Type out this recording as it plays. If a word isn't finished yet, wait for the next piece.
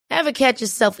Ever catch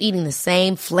yourself eating the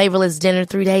same flavorless dinner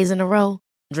 3 days in a row?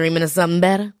 Dreaming of something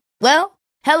better? Well,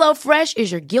 HelloFresh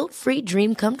is your guilt-free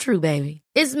dream come true, baby.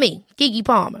 It's me, Keke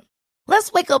Palmer.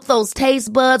 Let's wake up those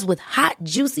taste buds with hot,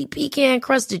 juicy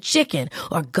pecan-crusted chicken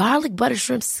or garlic butter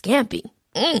shrimp scampi.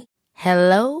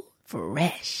 Hello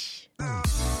Fresh.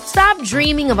 Stop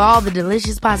dreaming of all the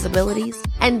delicious possibilities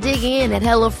and dig in at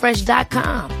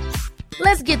HelloFresh.com.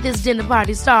 Let's get this dinner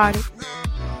party started.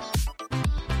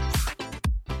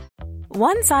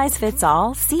 One size fits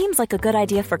all seems like a good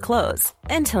idea for clothes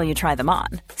until you try them on.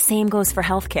 Same goes for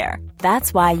healthcare.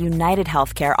 That's why United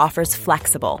Healthcare offers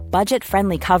flexible,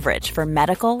 budget-friendly coverage for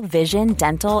medical, vision,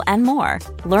 dental, and more.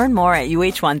 Learn more at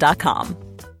uh1.com.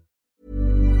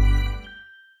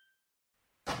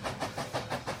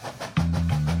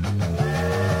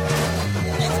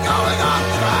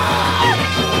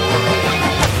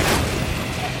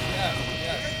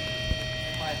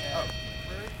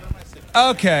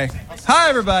 Okay. Hi,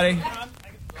 everybody.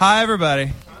 Hi,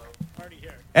 everybody.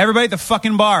 Everybody at the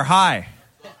fucking bar, hi.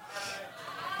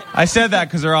 I said that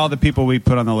because they're all the people we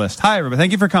put on the list. Hi, everybody.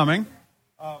 Thank you for coming.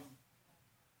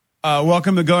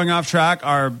 Welcome to Going Off Track,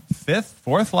 our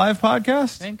fourth live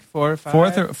podcast? I think 4 or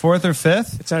 5. Fourth or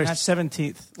fifth? It's our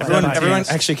 17th. Everyone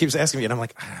actually keeps asking me, and I'm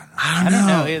like, I don't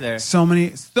know either. So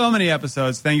many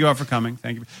episodes. Thank you all for coming.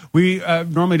 Thank you. We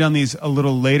normally done these a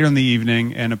little later in the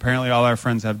evening, and apparently all our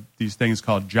friends have these things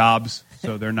called jobs,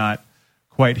 so they're not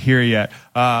quite here yet.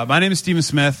 My name is Stephen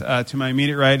Smith. To my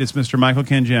immediate right is Mr. Michael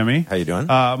Kangemi. How you doing?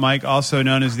 Mike, also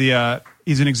known as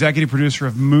he's an executive producer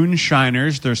of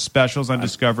Moonshiners. Their specials on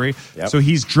Discovery. Yep. So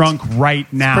he's drunk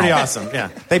right now. Pretty awesome, yeah.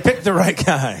 They picked the right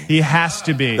guy. He has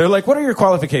to be. They're like, what are your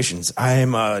qualifications?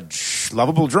 I'm a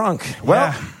lovable drunk.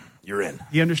 Well, Yeah. you're in.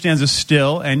 He understands a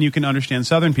still, and you can understand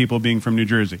Southern people being from New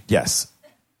Jersey. Yes.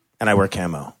 And I wear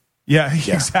camo. Yeah,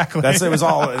 Yeah. exactly. It was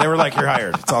all, they were like, you're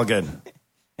hired. It's all good.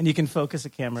 And you can focus a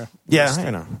camera. Yeah, I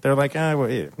know. They're like,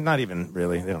 not even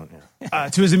really. They don't. Yeah.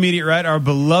 To his immediate right, our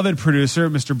beloved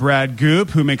producer, Mr. Brad Goop,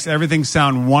 who makes everything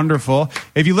sound wonderful.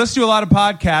 If you listen to a lot of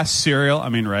podcasts, Serial,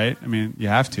 right? You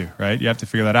have to, right? You have to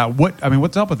figure that out.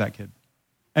 What's up with that kid?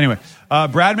 Anyway,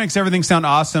 Brad makes everything sound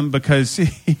awesome because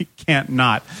he can't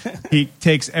not. He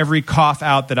takes every cough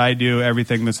out that I do,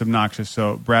 everything that's obnoxious.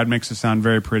 So Brad makes it sound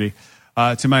very pretty.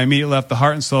 To my immediate left, the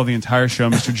heart and soul of the entire show,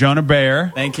 Mr. Jonah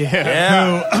Bayer. Thank you.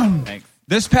 Yeah. Thanks.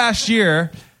 This past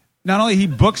year, not only he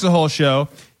books the whole show,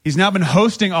 he's now been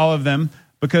hosting all of them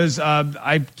because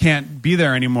I can't be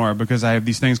there anymore because I have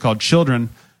these things called children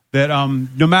that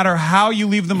no matter how you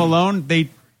leave them alone, they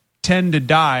tend to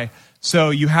die.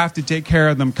 So you have to take care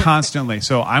of them constantly.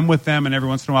 So I'm with them, and every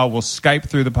once in a while we'll Skype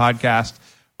through the podcast,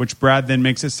 which Brad then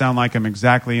makes it sound like I'm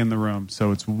exactly in the room.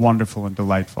 So it's wonderful and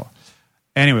delightful.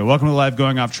 Anyway, welcome to Live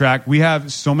Going Off Track. We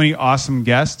have so many awesome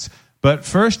guests, but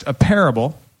first, a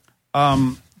parable.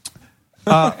 Last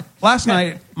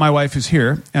night, my wife is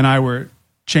here, and I were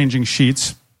changing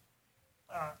sheets,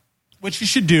 which you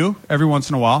should do every once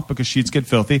in a while because sheets get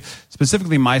filthy,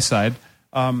 specifically my side.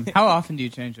 How often do you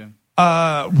change them?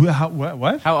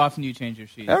 What? How often do you change your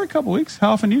sheets? Every couple weeks.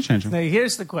 How often do you change them? Now,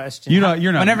 here's the question. You're not.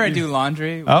 Whenever I do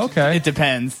laundry. Okay. It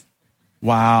depends.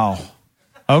 Wow.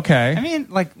 Okay.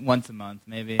 Like once a month,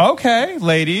 maybe. Okay,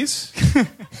 ladies.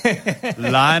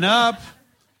 Line up.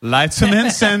 Light some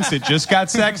incense. It just got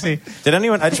sexy. Did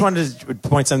anyone? I just wanted to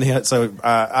point something out. So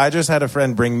I just had a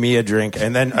friend bring me a drink,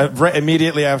 and then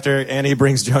immediately after Annie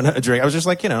brings Jonah a drink, I was just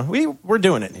like, we're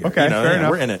doing it here. Okay, fair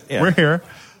enough. We're in it. Yeah. We're here.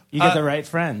 You get the right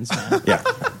friends.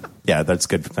 Yeah, that's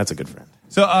good. That's a good friend.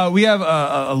 So we have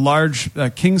a large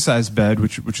king size bed,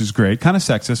 which is great. Kind of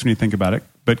sexist when you think about it,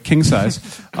 but king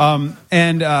size.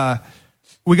 And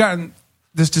we got in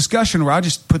this discussion where I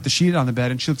just put the sheet on the bed,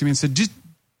 and she looked at me and said, "Just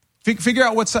figure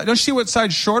out what side. Don't you see what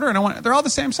side's shorter?" And I went, "They're all the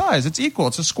same size. It's equal.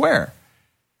 It's a square."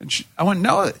 And I went,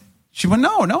 "No." She went,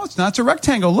 "No, it's not. It's a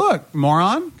rectangle. Look,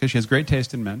 moron," because she has great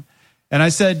taste in men. And I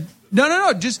said,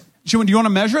 "No. Just." She went, "Do you want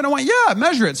to measure it?" And I went, "Yeah,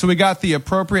 measure it." So we got the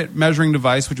appropriate measuring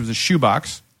device, which was a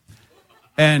shoebox.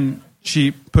 And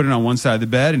she put it on one side of the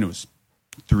bed, and it was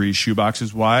 3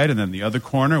 shoeboxes wide. And then the other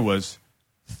corner was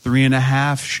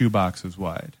 3.5 shoeboxes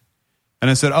wide. And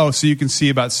I said, "Oh, so you can see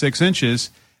about 6 inches,"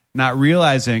 not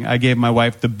realizing I gave my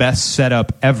wife the best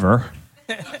setup ever.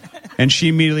 And she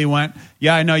immediately went,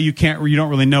 "Yeah, I know you don't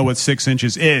really know what 6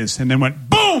 inches is." And then went,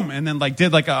 boom! And then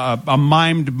did a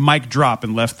mimed mic drop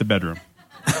and left the bedroom.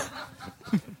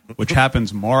 Which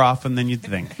happens more often than you'd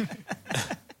think.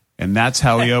 And that's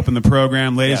how we open the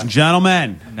program, ladies and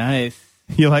gentlemen. Nice.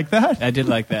 You like that? I did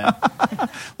like that.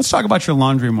 Let's talk about your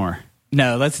laundry more.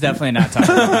 No, let's definitely not talk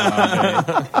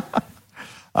about laundry.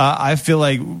 I feel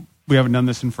like we haven't done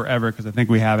this in forever because I think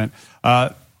we haven't.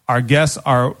 Our Our guests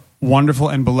are wonderful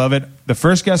and beloved. The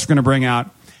first guest we're going to bring out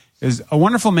is a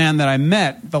wonderful man that I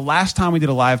met the last time we did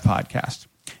a live podcast.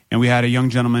 And we had a young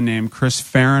gentleman named Chris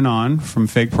Farron on from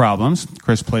Fake Problems.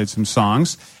 Chris played some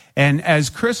songs. And as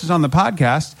Chris is on the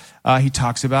podcast, he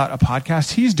talks about a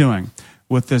podcast he's doing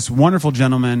with this wonderful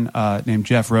gentleman named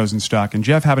Jeff Rosenstock. And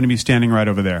Jeff happened to be standing right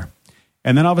over there.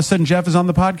 And then all of a sudden, Jeff is on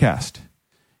the podcast.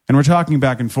 And we're talking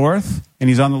back and forth. And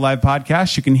he's on the live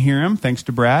podcast. You can hear him, thanks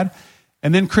to Brad.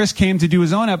 And then Chris came to do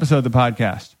his own episode of the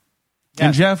podcast. Yeah.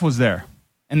 And Jeff was there.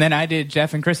 And then I did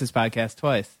Jeff and Chris's podcast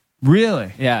twice.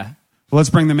 Really? Yeah. Well, let's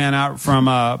bring the man out from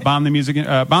Bomb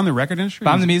the Record Industry.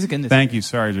 Bomb the Music Industry. Thank you.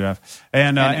 Sorry, Jeff.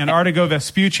 And Artigo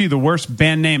Vespucci, the worst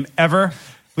band name ever.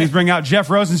 Please bring out Jeff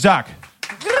Rosenstock.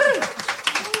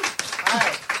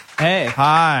 Hey.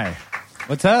 Hi.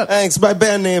 What's up? Thanks. My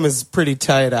band name is pretty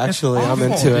tight, actually. I'm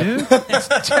into it. Dude.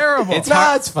 It's terrible.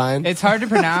 It's fine. It's hard to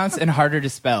pronounce and harder to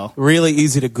spell. Really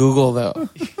easy to Google, though.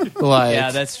 Like,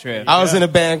 Yeah, that's true. I was in a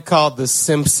band called The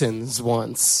Simpsons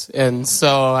once, and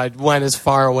so I went as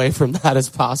far away from that as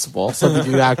possible so that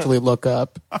you'd actually look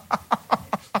up.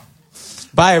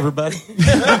 Bye, everybody.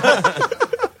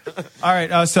 All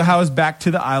right. So how is Back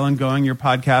to the Island going, your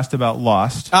podcast about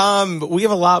Lost? We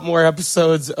have a lot more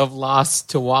episodes of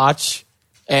Lost to watch,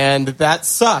 and that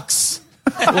sucks.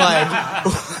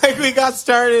 like we got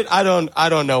started. I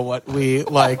don't know what we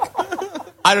like.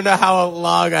 I don't know how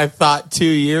long I thought 2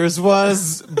 years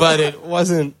was, but it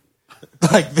wasn't.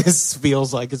 Like, this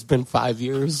feels like it's been 5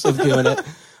 years of doing it.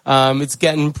 It's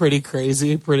getting pretty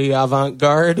crazy, pretty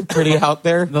avant-garde, pretty out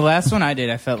there. The last one I did,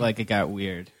 I felt like it got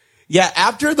weird. Yeah,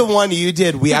 after the one you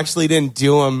did, we actually didn't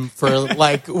do them for,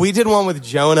 like, we did one with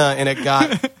Jonah, and it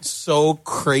got so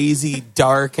crazy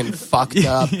dark and fucked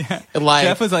up. Yeah. Like,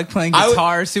 Jeff was like playing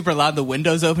guitar super loud, the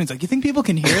windows open. He's like, you think people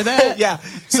can hear that? yeah.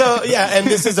 So, yeah, and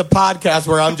this is a podcast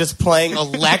where I'm just playing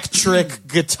electric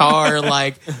guitar,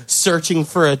 like, searching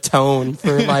for a tone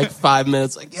for, like, 5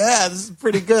 minutes. Like, yeah, this is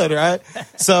pretty good, right?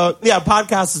 So, yeah,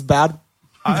 podcast is bad.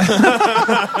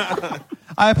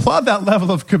 I applaud that level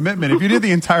of commitment. If you did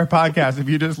the entire podcast, if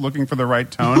you're just looking for the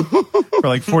right tone for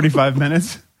like 45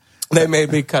 minutes. They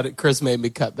made me cut it. Chris made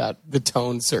me cut the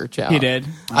tone search out. He did.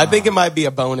 I think it might be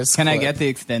a bonus. Can I clip. get the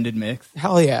extended mix?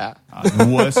 Hell yeah.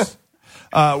 Wuss.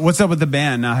 What's up with the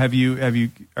band now? Have you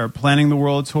are planning the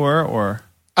world tour or?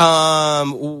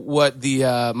 What the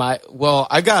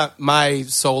I got my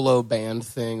solo band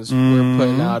things. We're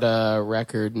putting out a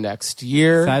record next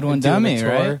year. Side One and doing Dummy, a tour.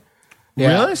 right?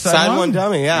 Yeah. Really? Side one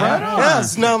dummy, yeah. Right on.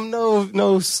 Yes,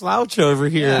 no slouch over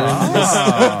here.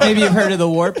 Maybe you've heard of the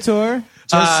Warp Tour?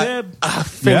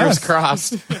 Fingers Yes.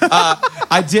 crossed.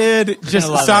 I did just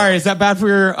love sorry, is that bad for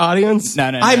your audience? No.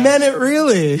 I meant it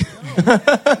really.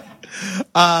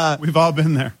 We've all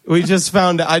been there. We just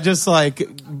found I just like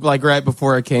right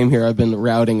before I came here, I've been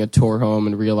routing a tour home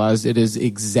and realized it is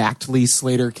exactly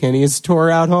Slater Kinney's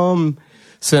tour out home.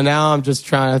 So now I'm just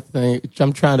trying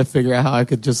to figure out how I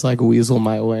could just like weasel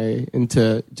my way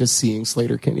into just seeing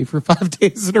Slater Kinney for 5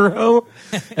 days in a row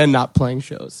and not playing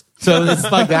shows. So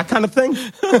it's like that kind of thing.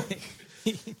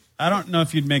 I don't know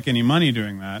if you'd make any money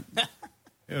doing that.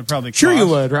 It would probably Sure you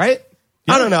cost. would, right?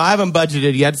 I don't know. I haven't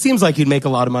budgeted yet. It seems like you'd make a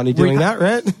lot of money doing that,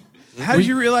 right? How did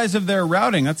you realize of their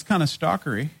routing? That's kind of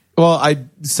stalkery. Well,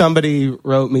 somebody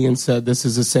wrote me and said this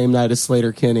is the same night as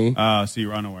Slater Kinney. So you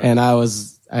were unaware.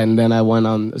 And then I went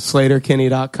on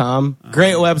SlaterKinney.com.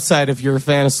 Great website if you're a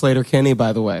fan of Slater Kinney,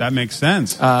 by the way. That makes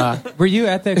sense. Were you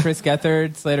at the Chris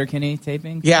Gethard, Slater Kinney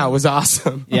taping? Yeah, it was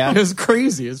awesome. Yeah? It was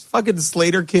crazy. It's fucking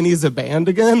Slater Kinney's a band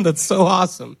again. That's so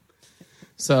awesome.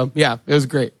 So, yeah, it was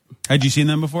great. Had you seen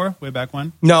them before, way back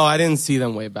when? No, I didn't see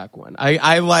them way back when.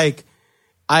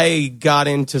 I got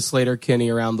into Slater Kinney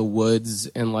around the Woods,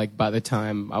 and like by the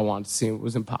time I wanted to see them, it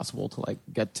was impossible to like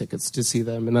get tickets to see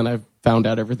them. And then I found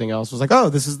out everything else was like, oh,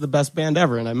 this is the best band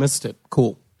ever, and I missed it.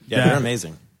 Cool. Yeah, they're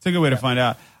amazing. It's a good way to find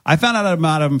out. I found out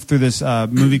about them through this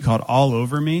movie called All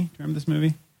Over Me. Do you remember this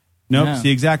movie? Nope. No.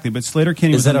 See, exactly. But Slater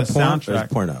Kinney Is was that on a the porn? Or soundtrack.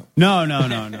 is porno? No.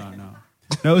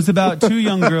 No, it was about two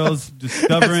young girls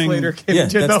discovering. Slater Kinney. Yeah,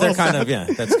 did the that's their whole kind of. Yeah,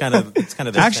 it's kind of. Their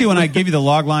Actually, thing. when I gave you the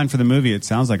log line for the movie, it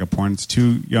sounds like a porn. It's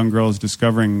two young girls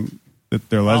discovering that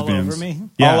they're lesbians. Over Me?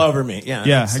 Yeah. All Over Me. Yeah,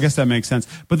 Yeah, I guess that makes sense.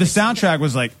 But the soundtrack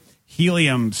was like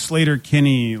Helium, Slater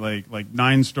Kinney, like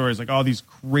 9 Stories, like all these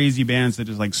crazy bands that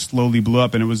just like slowly blew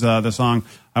up. And it was the song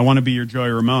 "I Want to Be Your Joey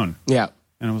Ramone." Yeah.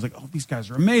 And I was like, oh, these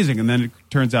guys are amazing. And then it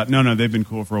turns out, no, they've been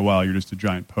cool for a while. You're just a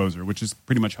giant poser, which is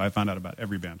pretty much how I found out about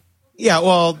every band. Yeah,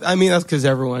 well, I mean, that's because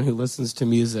everyone who listens to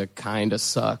music kind of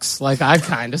sucks. Like, I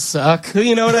kind of suck.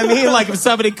 You know what I mean? Like, if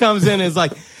somebody comes in and is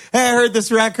like, hey, I heard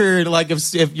this record. Like,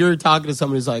 if you're talking to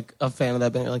somebody who's like a fan of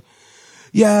that band, you're like,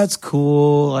 yeah, it's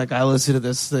cool. Like, I listened to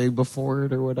this thing before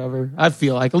it or whatever. I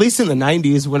feel like, at least in the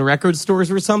 90s when record stores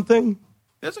were something.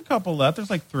 There's a couple left. There's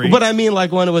like 3. But I mean,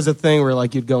 like, when it was a thing where,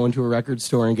 like, you'd go into a record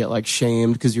store and get, like,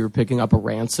 shamed because you were picking up a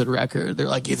Rancid record. They're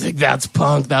like, you think that's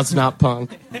punk? That's not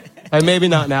punk. Like, maybe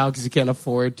not now because you can't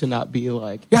afford to not be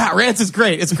like, yeah, Rancid's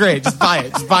great. It's great. Just buy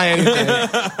it. Just buy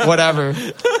anything. Whatever.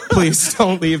 Please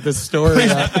don't leave the store.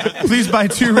 Please buy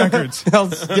 2 records. No,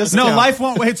 Discount. Life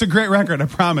Won't Wait's a great record. I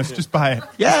promise. Just buy it.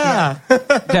 Yeah.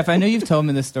 Jeff, I know you've told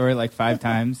me this story like 5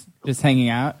 times, just hanging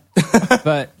out.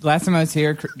 But last time I was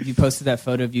here, you posted that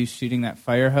photo of you shooting that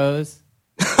fire hose.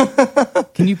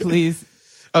 Can you please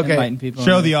enlighten people?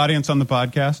 Show the audience on the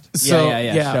podcast. So,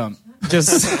 yeah. Show them.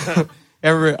 Just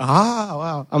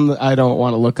wow. I don't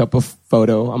want to look up a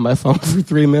photo on my phone for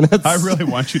 3 minutes. I really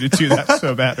want you to do that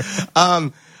so bad.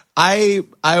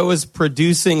 I was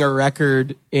producing a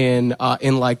record in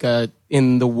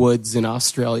the woods in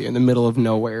Australia, in the middle of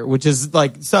nowhere, which is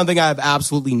like something I have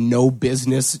absolutely no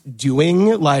business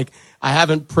doing. Like, I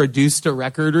haven't produced a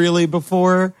record really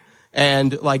before,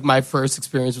 and like my first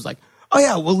experience was like, oh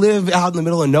yeah, we'll live out in the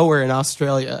middle of nowhere in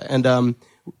Australia, and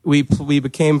we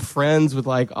became friends with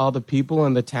like all the people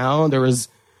in the town. There was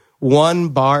one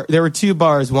bar. There were 2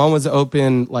 bars. One was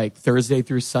open like Thursday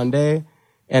through Sunday.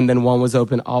 And then one was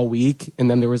open all week. And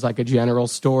then there was like a general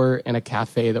store and a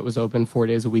cafe that was open 4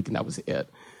 days a week. And that was it.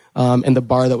 And the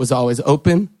bar that was always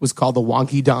open was called the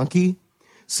Wonky Donkey.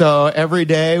 So every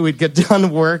day we'd get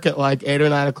done work at like 8 or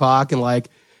 9 o'clock and like,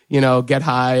 get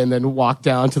high and then walk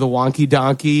down to the Wonky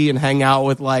Donkey and hang out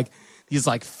with like these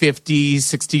like 50,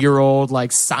 60-year-old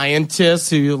like scientists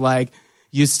who like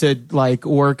used to like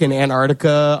work in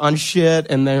Antarctica on shit.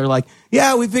 And they're like,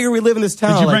 yeah, we figure we live in this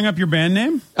town. Did you bring up your band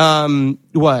name?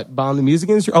 What? Bomb the Music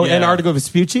Industry? Oh, yeah. Antarctica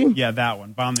Vespucci? Yeah, that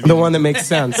one. Bomb the Music. The one that makes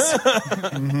sense.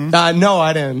 Mm-hmm. No,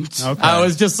 I didn't. Okay. I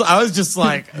was just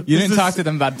like, you didn't talk to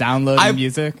them about downloading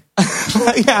music?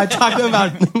 Yeah, I talked to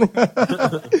them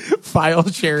about file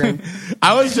sharing.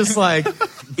 I was just like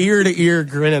ear to ear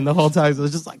grinning the whole time. I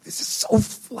was just like, this is so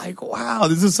like, wow,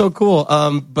 this is so cool.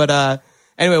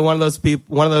 Anyway, one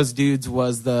of those dudes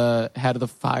was the head of the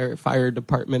fire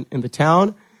department in the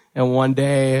town. And one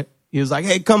day he was like,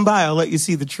 hey, come by. I'll let you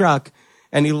see the truck.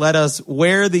 And he let us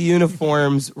wear the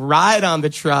uniforms, ride on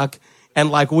the truck. And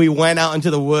like we went out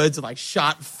into the woods and like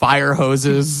shot fire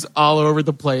hoses all over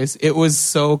the place. It was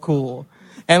so cool.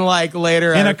 And like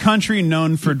later in a country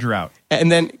known for drought.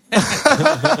 And then,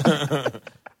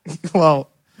 well,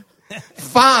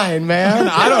 fine, man.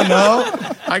 I don't know.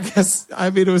 I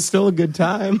mean, it was still a good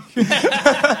time.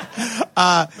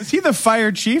 Was he the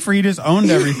fire chief or he just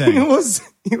owned everything? He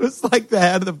was like the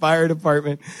head of the fire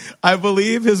department. I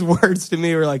believe his words to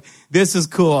me were like, this is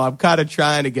cool. I'm kind of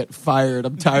trying to get fired.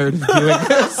 I'm tired of doing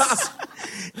this.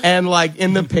 And like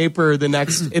in the paper, they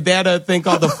had a thing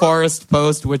called the Forest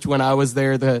Post, which when I was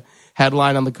there, the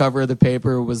headline on the cover of the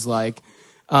paper was like,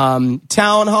 Town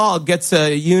Hall gets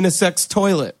a unisex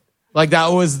toilet. Like that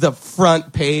was the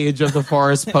front page of the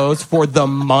Forest Post for the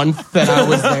month that I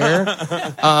was there.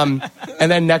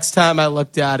 And then next time I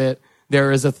looked at it, there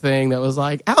was a thing that was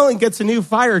like, Alan gets a new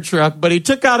fire truck, but he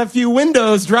took out a few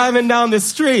windows driving down the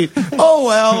street. Oh,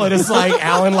 well. And it's like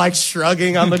Alan like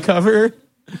shrugging on the cover.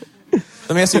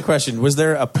 Let me ask you a question. Was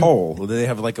there a pole? Did they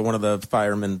have like one of the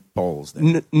fireman poles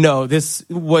there? No, this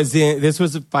was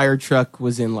a fire truck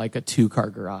was in like a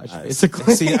 2-car garage.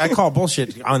 Basically. See, I call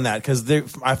bullshit on that because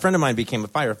a friend of mine became a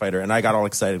firefighter and I got all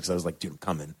excited because I was like, dude, I'm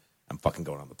coming. I'm fucking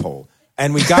going on the pole.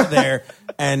 And we got there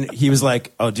and he was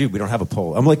like, oh, dude, we don't have a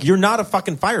pole. I'm like, you're not a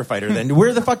fucking firefighter then.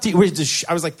 Where the fuck do you,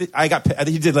 I was like,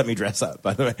 he did let me dress up,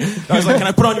 by the way. I was like, can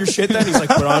I put on your shit then? He's like,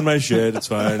 put on my shit. It's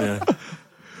fine. Yeah.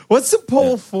 What's the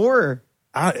pole for?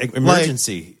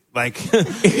 Emergency. Like you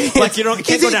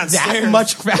can't go downstairs. That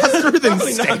much faster than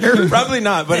stairs? Probably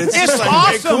not, but it's just like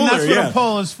awesome. Cooler, That's what a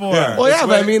pole is for. Yeah. Well, yeah,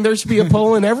 but I mean, there should be a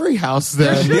pole in every house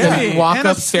then. Yeah. Walk And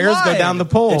upstairs, go down the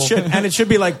pole. It should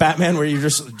be like Batman, where you're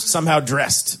just somehow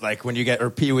dressed, like when you get, or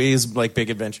Pee-wee's like Big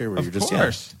Adventure, where you're just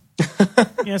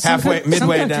halfway, midway some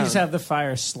down. countries have the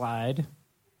fire slide.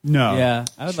 No. Yeah,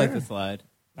 I would like the slide.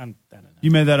 I don't know.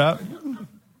 You made that up?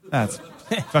 That's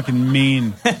fucking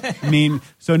mean.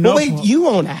 So no. Well, wait, you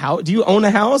own a house? Do you own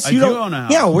a house? I do own a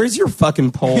house. Yeah, where's your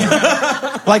fucking pole?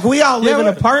 Like we all live in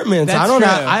apartments. That's I don't true.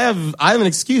 have. I have an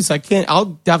excuse. I can't.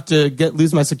 I'll have to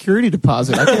lose my security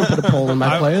deposit. I can't put a pole in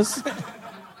my place.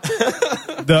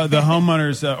 The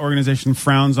homeowners organization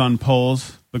frowns on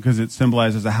poles because it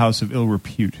symbolizes a house of ill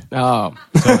repute. Oh,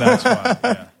 So that's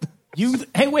why. Yeah.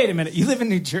 Hey, wait a minute. You live in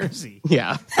New Jersey.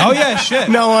 yeah. Oh yeah, shit.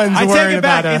 No one's I worried take it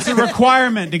back. about It's a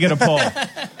requirement to get a pole.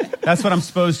 That's what I'm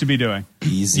supposed to be doing.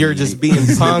 Easy. You're just being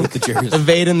punk, the jersey.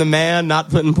 evading the man, not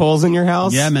putting poles in your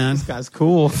house. Yeah, man. This guy's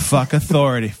cool. Fuck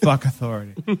authority. Fuck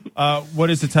authority. What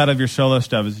is the title of your solo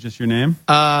stuff? Is it just your name?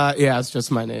 Yeah, it's just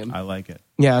my name. I like it.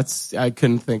 Yeah, I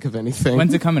couldn't think of anything.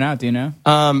 When's it coming out? Do you know?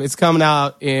 It's coming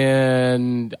out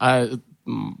in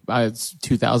it's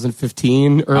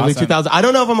 2015, early Awesome. 2000. I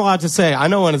don't know if I'm allowed to say. I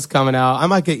know when it's coming out. I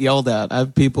might get yelled at. I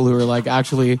have people who are like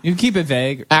actually You can keep it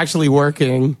vague.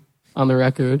 working on the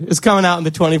record. It's coming out in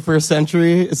the 21st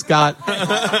century. It's got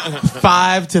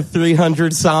 500 to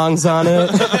 300 songs on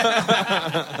it,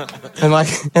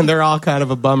 and they're all kind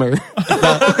of a bummer.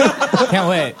 Can't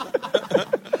wait.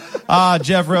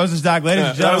 Jeff Rosenstock, ladies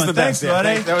and That was gentlemen. the Thanks, best. Yeah,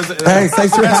 buddy. that was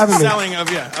Thanks for best having me. selling of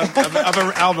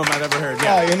an album I've ever heard.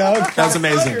 Yeah, You know, that was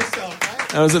amazing.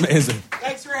 That was amazing.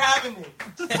 Thanks for having me.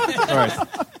 All right.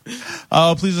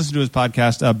 Oh, please listen to his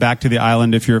podcast, Back to the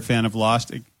Island, if you're a fan of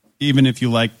Lost, even if you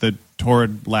like the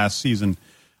torrid last season,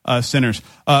 Sinners.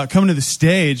 Coming to the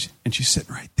stage, and she's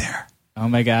sitting right there. Oh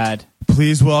my God.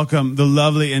 Please welcome the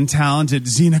lovely and talented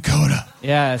Xena Coda.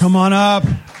 Yes. Come on up.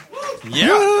 Yeah,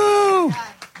 Woo!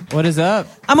 What is up?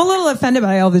 I'm a little offended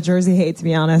by all the Jersey hate, to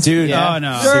be honest. dude. Yeah. Oh,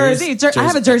 no. Jersey. I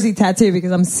have a Jersey tattoo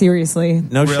because I'm seriously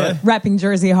No Really? shit. repping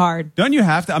Jersey hard. Don't you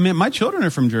have to? I mean, my children are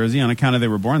from Jersey on account of they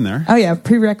were born there. Oh yeah,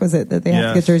 prerequisite that they have to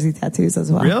Yes. get Jersey tattoos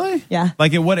as well. Really? Yeah.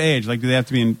 Like at what age? Like do they have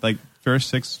to be in like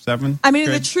first, 6th, 7th? I mean, in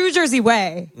the grade? true Jersey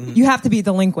way, you have to be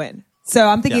delinquent. So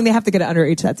I'm thinking they have to get an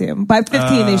underage tattoo. By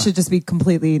 15, they should just be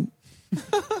completely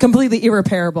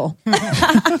irreparable.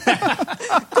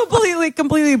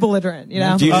 completely belligerent, you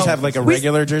know? Do you just have like a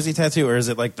regular jersey tattoo, or is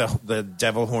it like the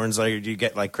devil horns? Or do you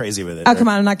get like crazy with it? Oh, come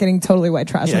on, I'm not getting totally white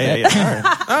trash with Yeah, it. yeah.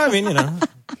 All right. I mean, you know,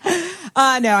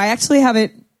 No, I actually have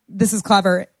it, this is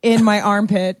clever, in my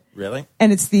armpit. really,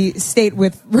 And it's the state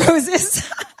with roses.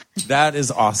 that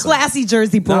is awesome. Classy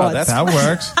Jersey boys. that's That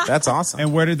works. That's awesome.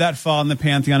 And where did that fall in the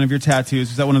pantheon of your tattoos?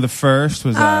 Was that one of the first?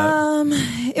 Was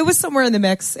that It was somewhere in the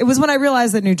mix. It was when I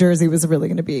realized that New Jersey was really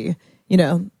going to be, you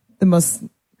know, the most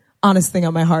honest thing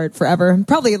on my heart forever.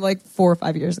 Probably like 4 or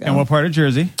 5 years ago. and what part of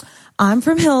Jersey? I'm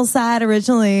from Hillside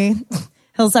originally.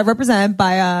 Hillside represented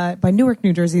by Newark,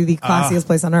 New Jersey, the classiest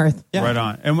place on earth. Yeah. Right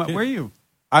on. And where are you?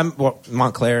 I'm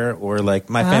Montclair, or like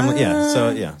my family.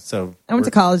 So I went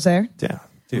to college there. yeah,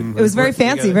 dude. It was very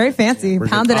fancy, very fancy.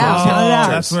 Pound it out, pound it out.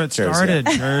 That's where it Jersey. started.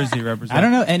 Jersey represents. I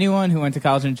don't know anyone who went to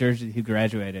college in Jersey who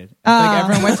graduated. I feel like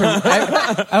everyone went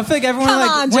to. I feel like everyone Come like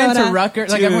on, went to Jonah.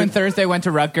 Rutgers. Like everyone Thursday went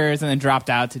to Rutgers and then dropped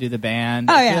out to do the band.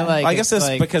 Oh, I yeah. feel like I guess it's that's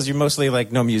like, because you're mostly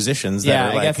like no musicians that Yeah,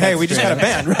 are I like, guess hey, that's we just true. got a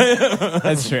band, right?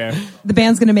 that's true. The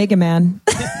band's going to make it, man.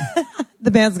 The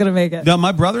band's going to make it. No,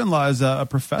 my brother-in-law is a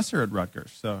professor at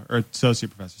Rutgers, or associate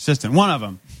professor, assistant, one of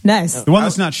them. Nice. The one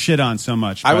that's not shit on so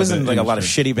much. I by was the in like a lot of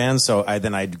industry. shitty bands, so I had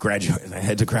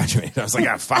to graduate. I was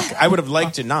like, fuck. I would have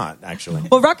liked to not actually.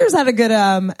 Well, Rutgers had a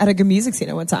good music scene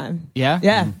at one time. Yeah?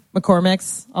 Yeah.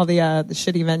 McCormick's, all the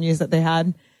shitty venues that they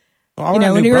had. Well, You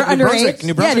know, when you were underage?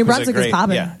 New Yeah, New Brunswick Brunswick was is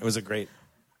popping. Yeah, it was a great.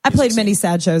 I played many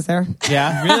sad shows there.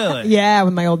 Yeah. Really? Yeah,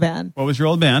 with my old band. What was your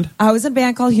old band? I was in a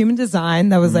band called Human Design.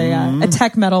 That was a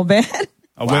tech metal band.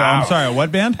 Wait, I'm sorry, a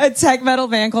what band? A tech metal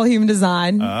band called Human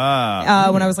Design. When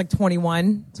I was like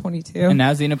 21, 22. And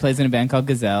now Xena plays in a band called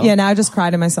Gazelle. Yeah, now I just cry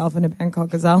to myself in a band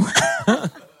called Gazelle.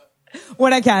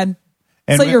 When I can.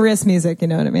 It's like your wrist music, you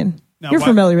know what I mean? Now, You're why-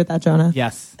 familiar with that, Jonah.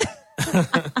 Yes.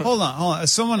 Hold on.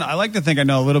 As someone, I like to think I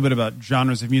know a little bit about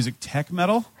genres of music. Tech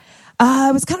metal?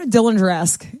 It was kind of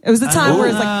Dillinger-esque. It was the time where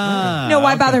it's like,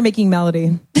 why bother making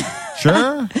melody?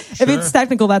 Sure. If it's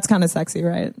technical, that's kind of sexy,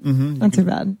 right? Mm-hmm. Not too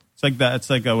bad. It's like that. It's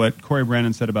like what Corey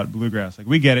Brandon said about bluegrass. Like,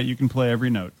 we get it. You can play every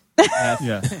note.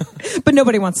 Yeah. But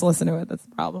nobody wants to listen to it. That's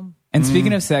the problem. And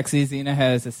speaking of sexy, Xena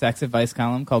has a sex advice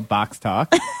column called Box Talk.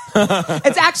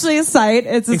 It's actually a site.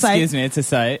 It's a site. Excuse me, it's a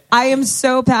site. I am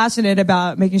so passionate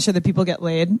about making sure that people get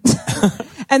laid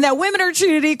and that women are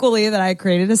treated equally that I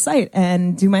created a site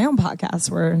and do my own podcast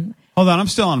where Hold on. I'm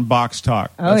still on Box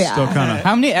Talk. Oh, That's yeah. Still kind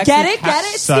How many X's? get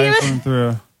it, Steven? siphoning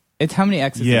through. It's how many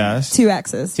X's? Yes. 2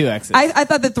 X's. 2 X's. I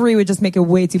thought that 3 would just make it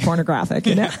way too pornographic.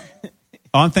 You know?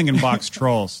 Oh, I'm thinking Box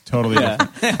Trolls. Totally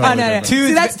different. Totally no. different.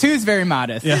 See, that's- Two is very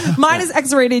modest. Mine is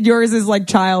X-rated. Yours is like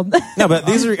child. No, but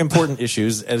these are important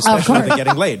issues, especially course. the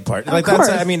getting laid part. Like course.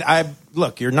 that's. I mean,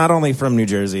 look. You're not only from New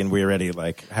Jersey, and we already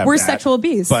like have. We're that, sexual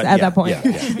beasts but at yeah, that point.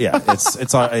 Yeah.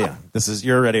 It's all. Yeah.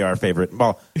 You're already our favorite.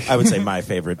 Well, I would say my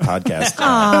favorite podcast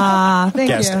Thank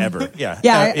guest you. ever. Yeah.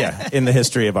 Yeah. In the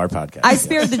history of our podcast. I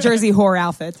spared the Jersey whore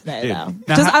outfit today, Dude.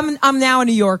 though. Just I'm now a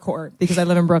New York whore because I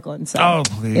live in Brooklyn. So Oh,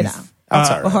 please. you know, That's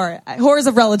all right. whore is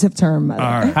a relative term. By the way.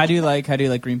 All right. How do you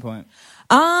like Greenpoint?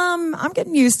 I'm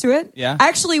getting used to it. Yeah.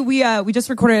 Actually, we just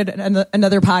recorded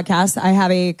another podcast. I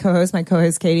have a co-host, my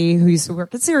co-host Katie, who used to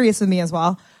work at Sirius with me as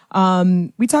well.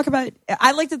 We talk about,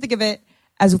 I like to think of it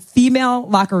as a female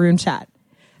locker room chat.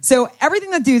 So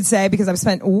everything that dudes say, because I've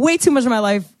spent way too much of my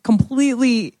life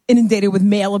completely inundated with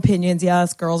male opinions.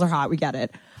 Yes, girls are hot. We get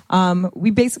it. We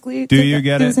basically Do you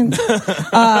get it?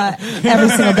 Every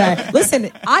single day.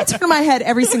 Listen, I turn my head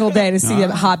every single day to see a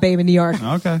hot babe in New York.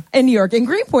 Okay. In New York, in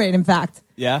Greenpoint, in fact.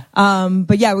 Yeah.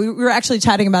 But yeah, we were actually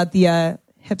chatting about the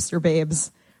hipster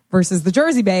babes versus the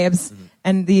Jersey babes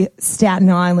and the Staten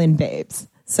Island babes.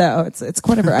 So it's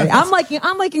quite a variety. I'm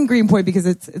liking Greenpoint because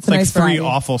it's a Like nice three variety.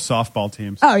 awful softball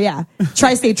teams. Oh yeah,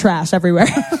 tri-state trash everywhere.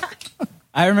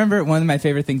 I remember one of my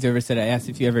favorite things you ever said. I asked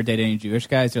if you ever dated any Jewish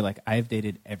guys. You're like, I've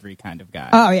dated every kind of guy.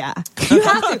 Oh yeah, you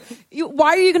have to. Why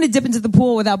are you going to dip into the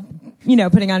pool without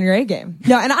putting on your A game?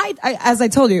 No, and I as I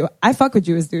told you, I fuck with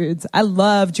Jewish dudes. I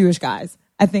love Jewish guys.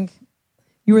 I think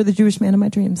you were the Jewish man of my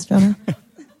dreams, Jonah.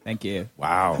 Thank you.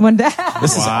 Wow. One day.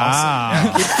 This is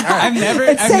awesome. I've never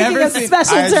taking a seen.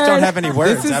 special I just turn. don't have any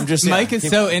words. I'm just Mike is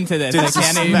so into this. Dude, I this is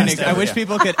can't the even. best I ever, wish yeah.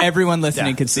 people could. Everyone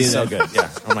listening could see this this. is so good.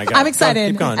 Yeah. Oh my god. I'm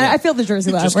excited. Keep going. I feel the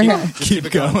Jersey love. Just We're keep, here. just keep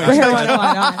it going. We're here. Why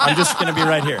not? I'm just going to be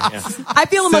right here. Yeah. I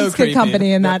feel amongst good creepy.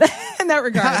 company in that in that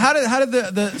regard. How did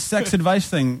the sex advice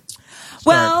thing start?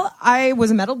 Well, I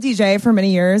was a metal DJ for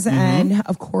many years, and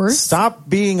of course, Stop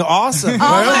being awesome. Oh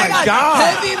my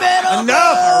God. Heavy metal. Enough.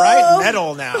 All right.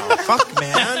 Metal now. Fuck,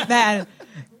 man. man,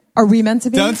 are we meant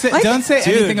to be? Don't say. Like- Don't say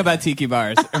Dude. anything about tiki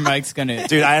bars, or Mike's gonna.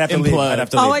 Dude, I'd have to leave. implode. I'd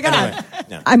have to leave. Oh my God. Anyway,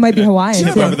 yeah. I might be Hawaiian.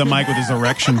 Tip too. over the mic with his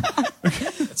erection.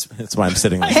 That's why I'm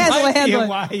sitting like Handle it, Might be handle it.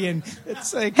 Hawaiian.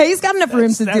 It's like Hey, he's got enough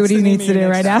room to do what he the name needs of to your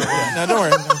do right next now. No, don't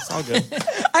worry. It's all good.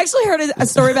 I actually heard a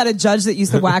story about a judge that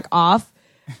used to whack off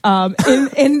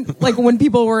in like when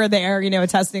people were there,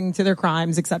 attesting to their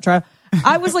crimes, etc.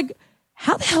 I was like,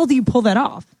 how the hell do you pull that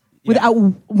off without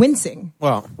wincing?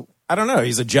 Well, I don't know.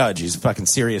 He's a judge. He's a fucking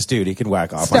serious dude. He can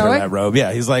whack off under Stoic? that robe.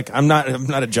 Yeah, he's like, I'm not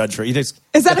a judge for you. Just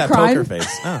Is that get a crime? poker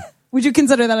face. Oh. Would you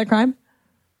consider that a crime?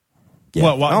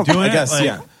 Yeah. What doing I it? guess, Like,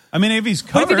 yeah. I mean, if he's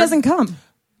What covered. if he doesn't come?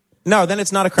 No, then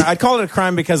it's not a crime. I'd call it a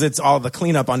crime because it's all the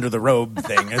cleanup under the robe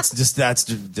thing. It's just that's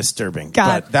disturbing.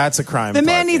 God. But that's a crime. The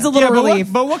man needs a yeah. little Yeah,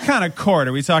 relief. but what kind of court?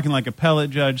 Are we talking like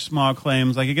appellate judge, small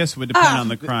claims? Like, I guess it would depend on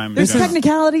the crime. There's Yeah.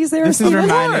 technicalities there. This is somewhere.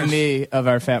 reminding me of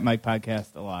our Fat Mike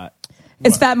podcast a lot.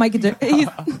 It's Fat Mike. He's,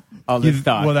 All this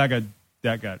talk. Well,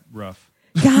 that got rough.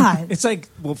 God. it's like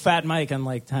Fat Mike on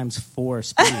like ×4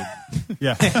 speed.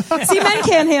 Yeah. See, men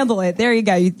can't handle it. There you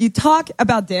go. You talk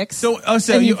about dicks. So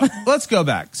And you- let's go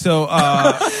back. So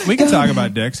we can talk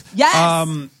about dicks. Yes.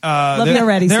 Love you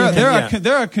already, Steven.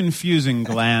 They're a confusing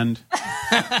gland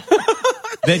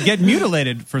that get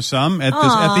mutilated for some at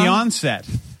the onset.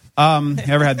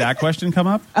 Ever had that question come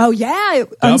up? Oh yeah,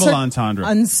 Double entendre.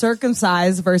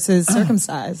 Uncircumcised versus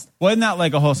circumcised. Wasn't that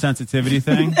like a whole sensitivity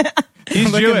thing? He's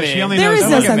Look at Jewish. me. He only There knows is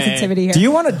no look at me. sensitivity here. Do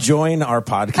you want to join our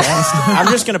podcast? I'm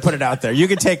just going to put it out there. You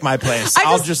can take my place.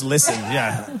 I'll just listen.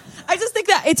 Yeah. I just think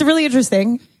that it's really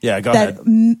interesting. Yeah, go that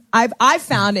ahead. I've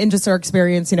found in just our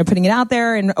experience, putting it out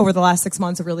there, and over the last 6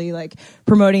 months of really like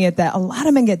promoting it, that a lot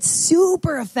of men get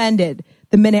super offended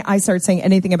the minute I start saying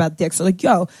anything about dicks. They're like,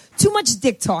 yo, too much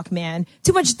dick talk, man.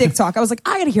 Too much dick talk. I was like,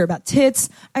 I got to hear about tits.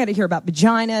 I got to hear about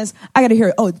vaginas. I got to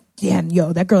hear, oh, damn,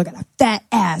 yo, that girl got a fat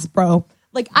ass, bro.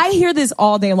 Like, I hear this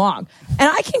all day long. And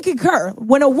I can concur.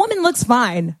 When a woman looks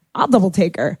fine, I'll double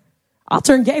take her. I'll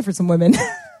turn gay for some women.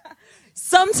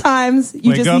 Sometimes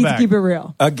you just go need back. to keep it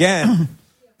real. Again.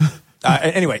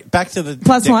 Anyway, back to the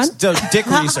Plus dicks- one? dick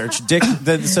research.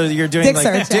 So you're doing Dick like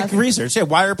search, dick yeah. research. Yeah.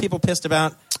 Why are people pissed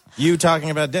about you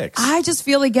talking about dicks? I just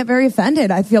feel they get very offended.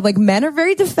 I feel like men are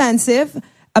very defensive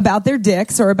about their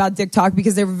dicks or about dick talk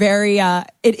because they're very,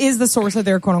 it is the source of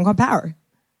their quote unquote power.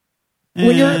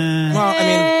 When you're, Well,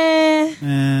 I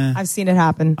mean, I've seen it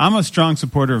happen. I'm a strong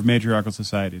supporter of matriarchal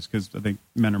societies because I think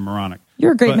men are moronic.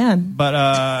 You're a great man. But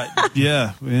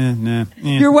yeah, nah.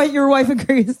 Your wife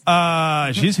agrees.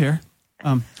 She's here.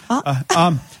 How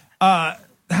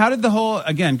did the whole,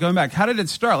 again, going back, how did it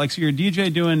start? Like, so you're a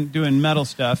DJ doing metal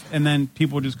stuff, and then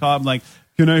people just call up like,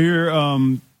 can I hear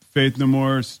Faith No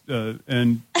More?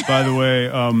 And by the way,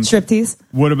 Striptease.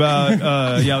 what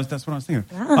about, yeah, that's what I was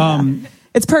thinking.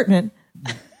 It's pertinent.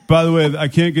 By the way, I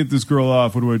can't get this girl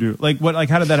off. What do I do? Like,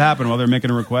 how did that happen while they're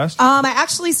making a request? I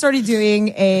actually started doing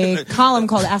a column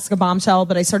called Ask a Bombshell,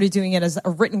 but I started doing it as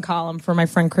a written column for my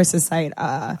friend Chris's site,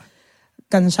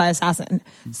 Gun Shy Assassin.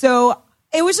 So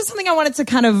it was just something I wanted to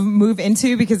kind of move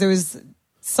into because it was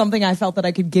something I felt that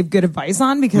I could give good advice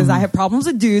on because I have problems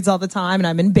with dudes all the time and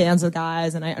I'm in bands with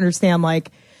guys and I understand like,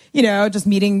 just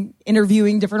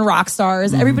interviewing different rock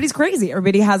stars. Everybody's crazy.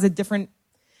 Everybody has a different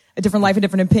life, a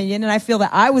different opinion. And I feel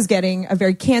that I was getting a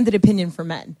very candid opinion from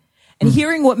men and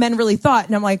hearing what men really thought.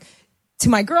 And I'm like, to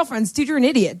my girlfriends, dude, you're an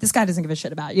idiot. This guy doesn't give a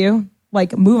shit about you.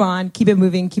 Like, move on, keep it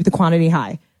moving, keep the quantity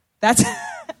high. That's,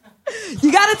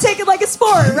 you got to take it like a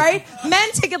sport, right?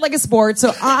 Men take it like a sport.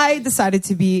 So I decided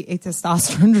to be a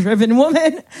testosterone-driven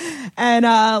woman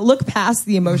and look past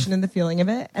the emotion and the feeling of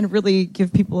it and really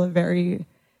give people a very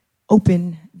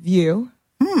open view.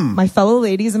 My fellow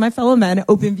ladies and my fellow men, an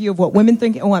open view of what women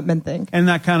think and what men think. And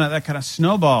that kind of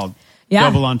snowballed.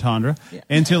 Double entendre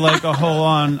into like a whole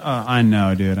on. I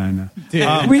know, dude. I know.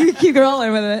 Dude. We keep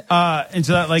rolling with it.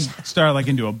 Into that, like, started like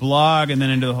into a blog and then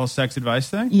into the whole sex advice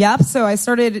thing. Yep. So I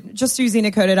started just using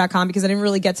Dakota.com because I didn't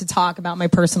really get to talk about my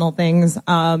personal things.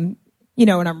 When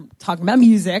I'm talking about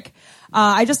music,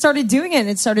 I just started doing it and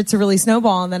it started to really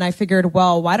snowball. And then I figured,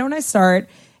 well, why don't I start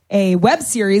a web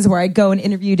series where I go and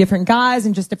interview different guys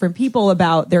and just different people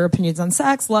about their opinions on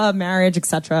sex, love, marriage,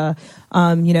 etc.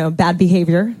 Bad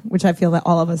behavior, which I feel that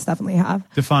all of us definitely have.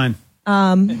 Define.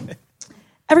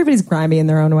 Everybody's grimy in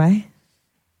their own way.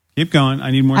 Keep going.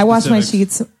 I need more. I wash my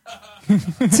sheets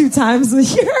 2 times a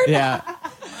year. Yeah.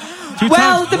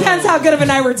 Well, it depends how good of a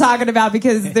night we're talking about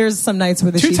because there's some nights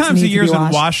where the sheets need to be washed. 2 times a year is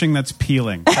washing that's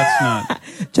peeling. That's not.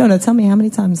 Jonah, tell me how many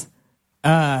times?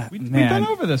 We've been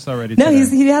over this already. No,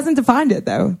 he hasn't defined it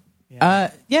though.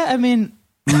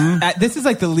 This is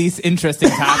like the least interesting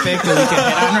topic that we can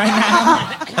hit on right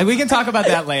now. Like, we can talk about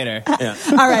that later. Yeah.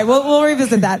 All right, we'll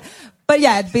revisit that. But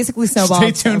yeah, it basically snowballed.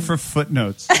 Stay tuned for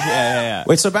footnotes. Yeah.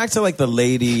 Wait, so back to like the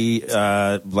lady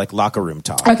locker room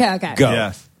talk. Okay. Go.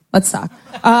 Yes. Let's talk.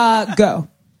 Go.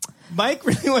 Mike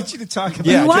really wants you to talk about.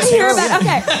 You want to hear about?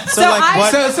 Okay. So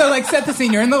set the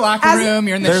scene. You're in the locker room.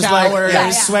 You're in the shower.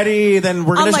 There's sweaty. Then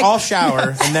we're gonna all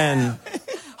shower, and then.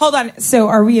 Hold on. So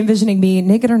are we envisioning me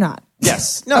naked or not?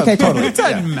 Yes. No. Okay. Totally. It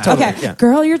doesn't matter. Totally, Okay. yeah.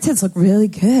 Girl, your tits look really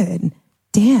good.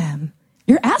 Damn.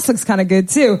 Your ass looks kind of good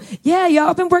too. Yeah, y'all.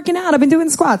 I've been working out. I've been doing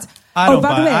squats. I don't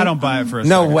buy it for a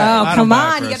No second. way. Oh, I come don't buy it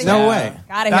on. for You a gotta second. No way.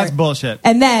 Gotta That's hear. bullshit.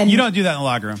 And then you don't do that in the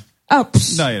locker room. Oh,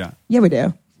 psh. No, you don't. Yeah, we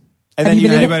do. And then you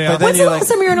been in anybody else? When's the last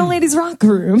time you were in a ladies'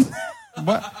 locker room?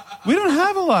 What? We don't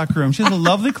have a locker room. She has a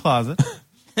lovely closet.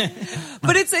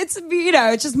 But it's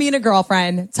it's just me and a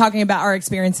girlfriend talking about our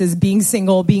experiences being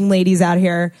single, being ladies out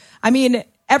here. I mean,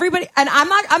 everybody, and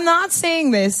I'm not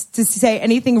saying this to say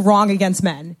anything wrong against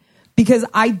men, because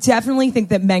I definitely think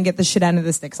that men get the shit end of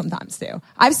the stick sometimes too.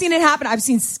 I've seen it happen. I've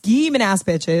seen scheming ass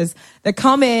bitches that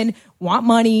come in, want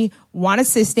money, want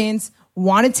assistance,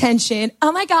 want attention.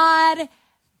 Oh my God.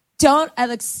 I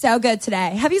look so good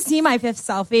today. Have you seen my 5th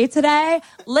selfie today?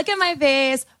 Look at my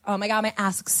face. Oh my God, my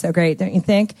ass looks so great, don't you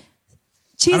think?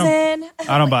 Cheese in.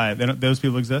 I don't buy it. Those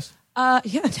people exist? Yeah,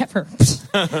 never.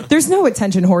 There's no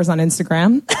attention whores on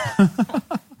Instagram.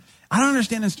 I don't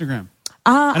understand Instagram.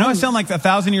 I know I sound like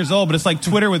 1,000 years old, but it's like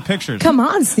Twitter with pictures. Come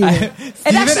on, Steven.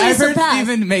 I've heard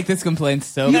Steven make this complaint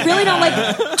so You really don't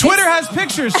like... Twitter has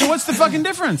pictures, so what's the fucking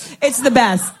difference? It's the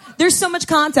best. There's so much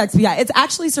context. Yeah, it's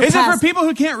actually surpassed. Is it for people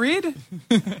who can't read?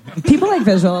 People like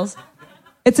visuals.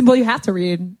 Well, you have to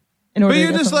read in order. But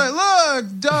you're to just like, look,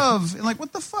 Dove, and like,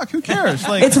 what the fuck? Who cares?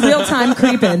 Like, it's real time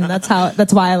creeping. That's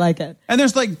why I like it. And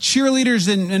there's like cheerleaders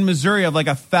in Missouri of like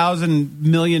 1,000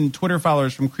 million Twitter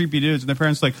followers from creepy dudes, and their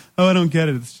parents are like, oh, I don't get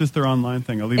it. It's just their online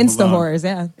thing. I'll leave them Insta alone. horrors,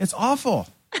 yeah. It's awful.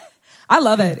 I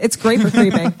love it. It's great for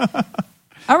creeping.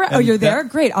 All right. Oh, you're there?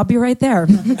 Great. I'll be right there.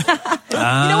 You know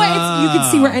what? You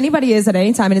can see where anybody is at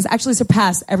any time, and it's actually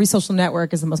surpassed every social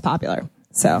network as the most popular.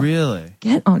 So really,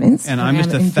 get on Instagram. And I'm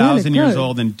just 1,000 years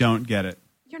old and don't get it.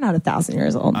 You're not 1,000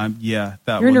 years old. You're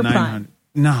in your prime.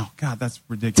 No, God, that's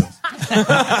ridiculous.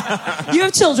 You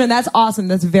have children. That's awesome.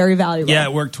 That's very valuable. Yeah,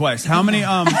 it worked twice. How many?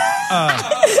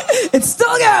 It's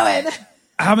still going.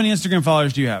 How many Instagram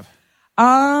followers do you have?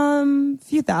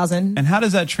 Few thousand. And how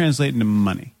does that translate into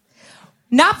money?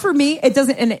 Not for me. It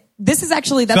doesn't. And this is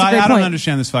actually that's a great I point. don't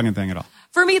understand this fucking thing at all.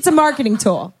 For me, it's a marketing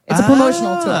tool. It's a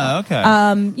promotional tool. Okay.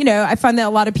 I find that a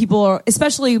lot of people,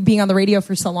 especially being on the radio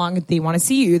for so long, they want to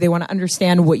see you. They want to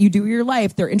understand what you do with your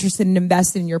life. They're interested in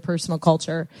investing in your personal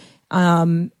culture.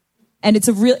 And it's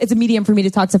a medium for me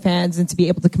to talk to fans and to be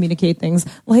able to communicate things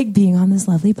like being on this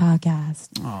lovely podcast.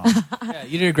 Yeah,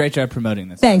 you did a great job promoting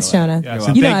this. Thanks, Jonah.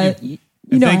 Yeah,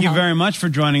 Thank you very much for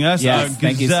joining us. Yes,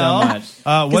 thank you so much.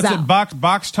 What's it?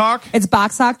 Box Talk? It's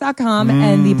boxtalk.com,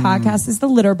 and the podcast is The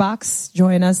Litter Box.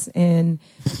 Join us in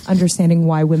understanding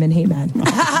why women hate men.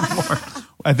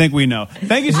 I think we know.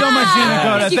 Thank you so much, Gina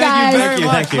Dakota. Thank you, Thank you very guys.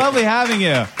 much. Thank you. Lovely having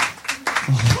you.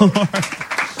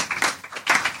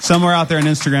 Somewhere out there on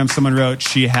Instagram, someone wrote,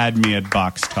 "She had me at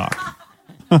Box Talk."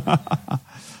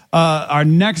 Our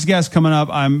next guest coming up,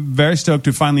 I'm very stoked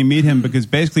to finally meet him because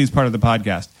basically he's part of the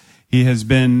podcast. He has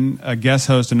been a guest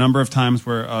host a number of times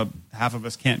where half of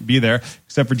us can't be there,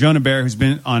 except for Jonah Bear, who's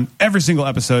been on every single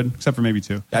episode, except for maybe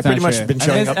 2. I pretty much been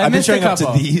showing up. I've been showing up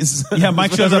to these. Yeah,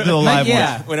 Mike shows up to the live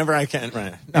ones. Whenever I can.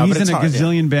 Right. No, he's in a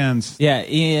gazillion bands.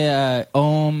 Yeah,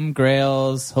 Ohm,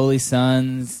 Grails, Holy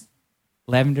Sons,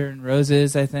 Lavender and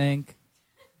Roses, I think.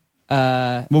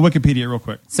 Well, Wikipedia real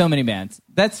quick. So many bands.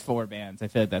 That's 4 bands. I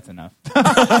feel like that's enough.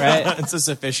 Right? It's a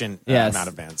sufficient amount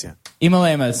of bands, yeah. Emo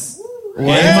Amos.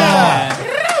 Yeah.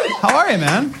 How are you,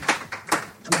 man?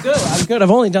 I'm good. I've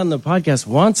only done the podcast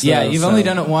once. Yeah, you've only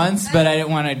done it once, but I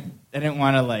didn't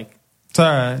want to like. It's all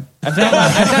right.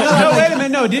 No, wait a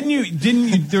minute. No, didn't you?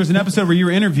 There was an episode where you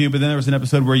were interviewed, but then there was an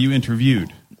episode where you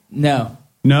interviewed. No.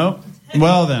 No?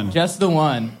 Well then. Just the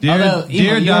one. Dear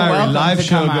you're Diary, welcome live to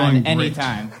show come going on great.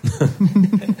 anytime.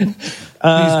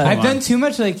 I've done too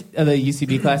much like the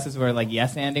UCB classes where like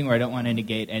yes-anding, where I don't want to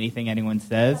negate anything anyone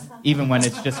says, even when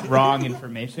it's just wrong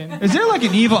information. Is there like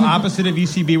an evil opposite of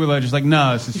UCB where they're just like,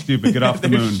 no, this is stupid, get off the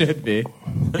moon? There should be.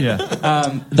 Yeah.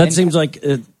 That seems like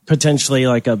potentially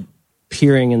like a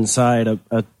peering inside a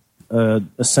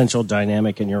essential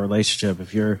dynamic in your relationship.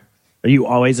 Are you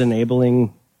always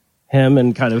enabling him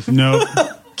and kind of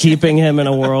keeping him in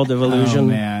a world of illusion? Oh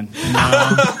man,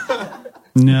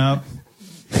 no.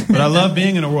 But I love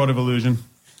being in a world of illusion.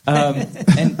 So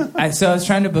I was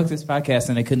trying to book this podcast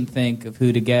and I couldn't think of who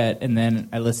to get. And then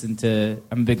I listened to,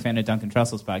 I'm a big fan of Duncan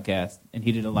Trussell's podcast, and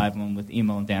he did a live one with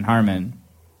Emo and Dan Harmon.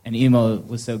 And Emo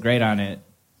was so great on it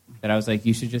that I was like,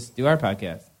 you should just do our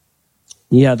podcast.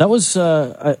 Yeah, that was,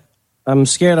 I'm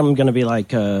scared I'm going to be like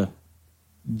the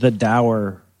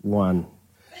dour one.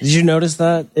 Did you notice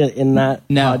that in that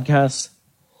podcast?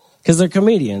 Because they're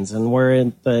comedians, and we're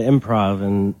in the Improv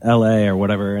in L.A. or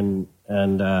whatever, and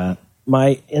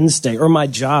my instinct, or my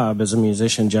job as a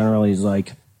musician generally is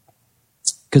like,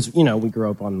 because, we grew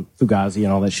up on Fugazi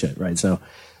and all that shit, right? So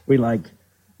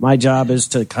my job is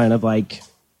to kind of like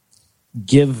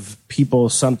give people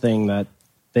something that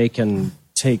they can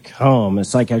take home.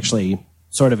 It's like actually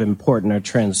sort of important or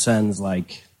transcends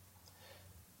like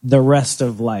the rest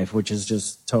of life, which is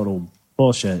just total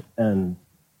bullshit and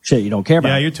shit you don't care about.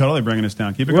 Yeah, you're totally bringing us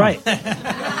down. Keep it going.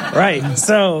 Right.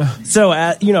 So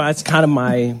that's kind of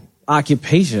my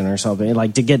occupation or something,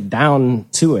 like to get down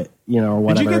to it, or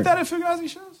whatever. Did you get that at Fugazi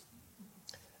shows?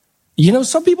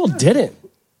 Some people didn't.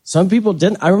 Some people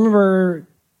didn't. I remember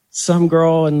some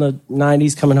girl in the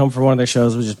 90s coming home from one of their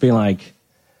shows was just being like,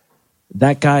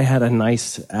 that guy had a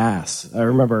nice ass. I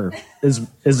remember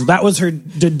that was her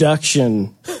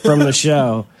deduction from the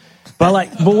show. But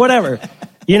whatever.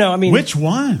 Which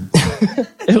one?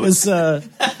 It was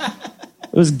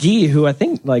Guy, who I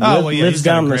think lives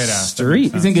down the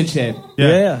street. He's in good shape.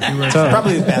 Yeah.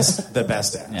 Probably the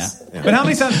best ass. Yeah. But how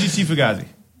many times did you see Fugazi?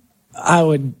 I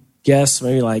would guess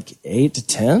maybe like 8 to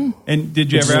 10. And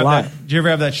did you ever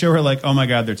have that show where like, oh my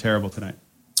God, they're terrible tonight?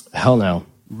 Hell no.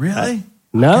 Really?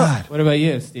 No. God. What about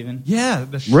you, Steven? Yeah,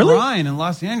 the Shrine in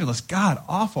Los Angeles. God,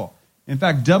 awful. In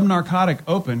fact, Dub Narcotic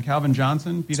opened. Calvin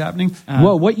Johnson, Beat Happening.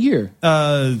 Whoa, what year?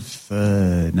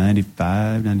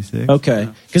 95, 96. Okay.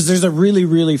 Because there's a really,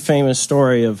 really famous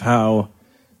story of how,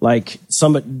 it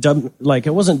wasn't Dub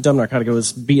Narcotic, it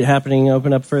was Beat Happening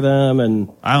opened up for them,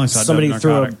 and I only saw somebody Dub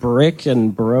threw a Narcotic. brick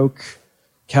and broke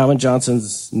Calvin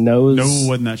Johnson's nose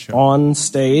wasn't that show. on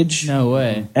stage. No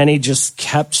way. And he just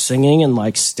kept singing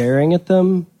and staring at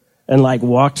them and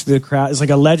walked through the crowd. It's like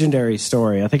a legendary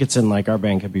story. I think it's in Our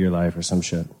Band Could Be Your Life or some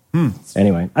shit.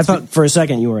 Anyway, I thought for a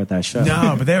second you were at that show.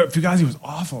 No, but Fugazi was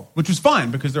awful, which was fine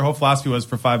because their whole philosophy was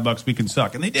for $5 we can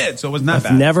suck, and they did, so it wasn't that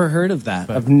bad. I've never heard of that.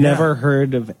 I've never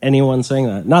heard of anyone saying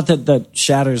that. Not that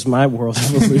shatters my world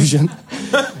of illusion.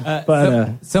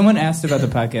 But someone asked about the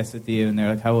podcast with you, and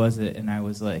they're like, "How was it?" And I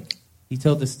was like, "He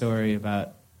told the story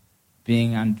about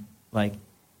being on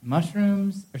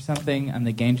mushrooms or something on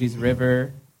the Ganges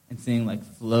River and seeing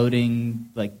floating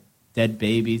dead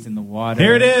babies in the water."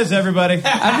 Here it is, everybody.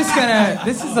 I'm just gonna.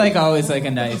 This is always a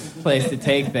nice place to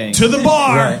take things. To the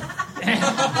bar.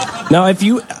 Now, if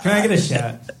you Can I get a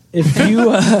shot?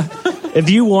 if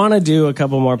you want to do a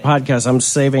couple more podcasts, I'm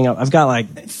saving up. I've got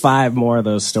 5 more of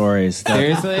those stories.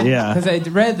 Seriously? Yeah. Because I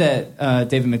read that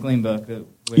David McLean book.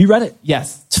 You read it?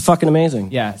 Yes. It's fucking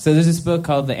amazing. Yeah. So there's this book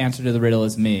called The Answer to the Riddle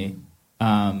Is Me,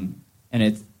 and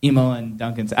it's Emo and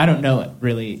Duncan's. I don't know it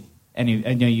really. I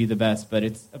know you the best, but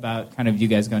it's about kind of you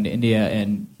guys going to India,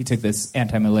 and he took this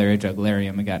anti-malaria drug,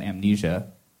 Lariam, and got amnesia.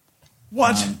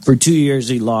 What? For 2 years,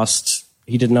 he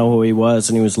didn't know who he was,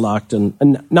 and he was locked in.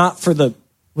 And not for the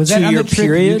Was that on 2-year the trip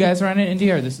period. you guys were on in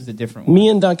India, or this is a different one? Me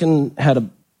and Duncan had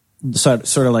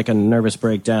sort of like a nervous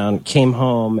breakdown, came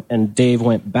home, and Dave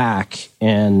went back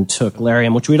and took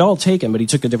Lariam, which we'd all taken, but he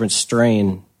took a different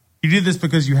strain. You did this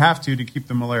because you have to keep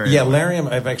the malaria. Yeah,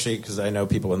 Lariam, I've actually, because I know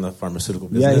people in the pharmaceutical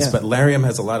business, but Lariam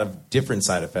has a lot of different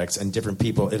side effects, and different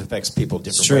people, it affects people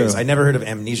different ways. I never heard of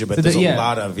amnesia, but there's a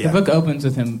lot of... The book opens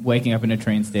with him waking up in a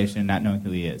train station and not knowing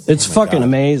who he is. It's fucking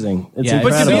amazing. It's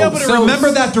but to be able to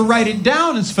remember that, to write it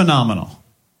down is phenomenal.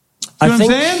 You know what I'm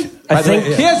saying? I think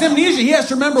he has amnesia. He has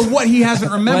to remember what he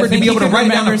hasn't remembered to be able to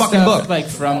write down a fucking book. Like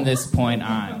from this point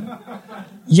on.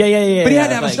 Yeah. But he had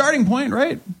to have a starting point,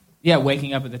 right? Yeah,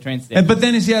 waking up at the train station. But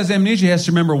then as he has amnesia, he has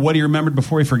to remember what he remembered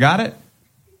before he forgot it.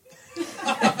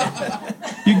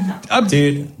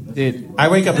 Dude, I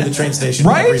wake up at the train station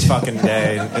every fucking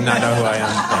day and not know who I am.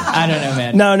 I don't know,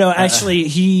 man. No, actually,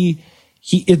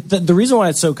 the reason why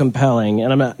it's so compelling,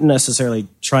 and I'm not necessarily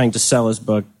trying to sell his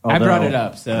book. I brought it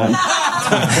up, so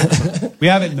we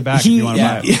have it in the back if you want to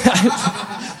buy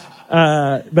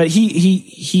it. But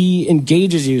he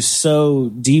engages you so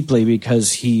deeply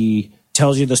because he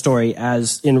tells you the story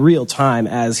as in real time,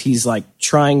 as he's like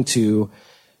trying to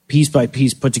piece by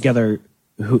piece put together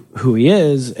who he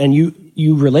is, and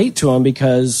you relate to him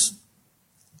because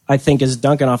I think, as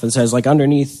Duncan often says, like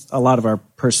underneath a lot of our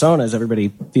personas,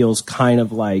 everybody feels kind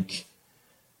of like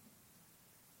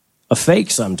a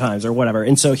fake sometimes or whatever.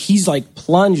 And so he's like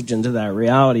plunged into that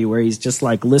reality where he's just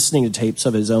like listening to tapes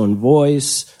of his own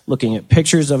voice, looking at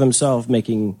pictures of himself,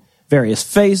 making various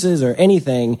faces or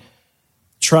anything,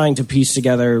 trying to piece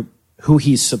together who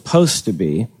he's supposed to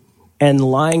be, and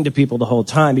lying to people the whole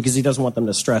time because he doesn't want them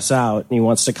to stress out, and he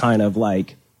wants to kind of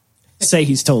like say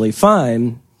he's totally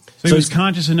fine. So he was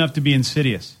conscious enough to be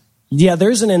insidious. Yeah,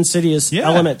 there's an insidious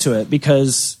element to it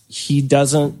because he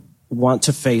doesn't want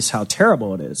to face how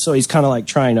terrible it is. So he's kind of like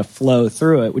trying to flow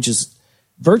through it, which is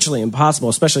virtually impossible,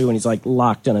 especially when he's like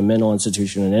locked in a mental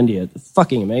institution in India. It's a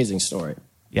fucking amazing story.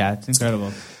 Yeah, it's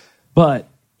incredible. But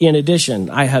in addition,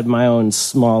 I had my own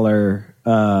smaller...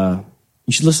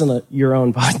 you should listen to your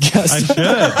own podcast. I should.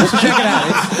 Check it out.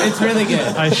 It's really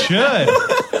good. I should.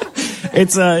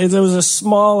 It was a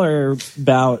smaller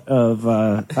bout of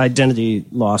identity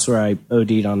loss where I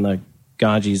OD'd on the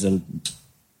Ganges, and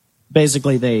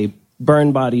basically they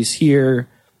burn bodies here.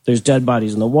 There's dead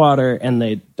bodies in the water, and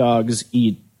the dogs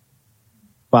eat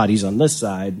bodies on this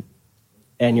side.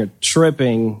 And you're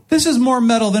tripping. This is more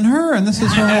metal than her, and this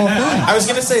is her whole thing. I was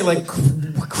going to say, like,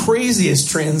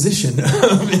 craziest transition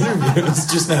of interviews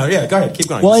just now. Yeah, go ahead, keep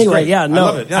going. Well, anyway, yeah, no. I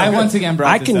love it. Yeah, I once again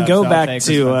brought this I can up, go so back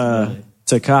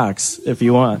to Cox if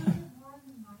you want.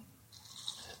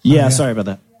 Yeah, sorry about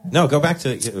that. No, go back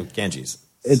to Ganges.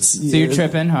 So you're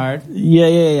tripping hard.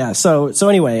 Yeah. So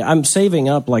anyway, I'm saving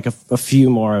up like a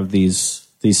few more of these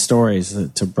stories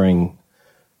to bring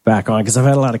back on because I've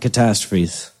had a lot of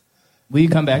catastrophes. Will you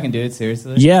come back and do it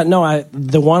seriously? Yeah, no.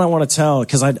 The one I want to tell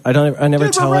because I never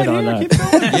tell it on that.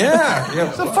 Yeah,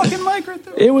 it's a fucking mic right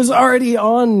there. It was already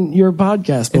on your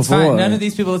podcast before. It's fine. None of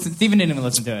these people listen. Steven didn't even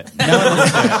listen to it. No one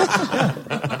listened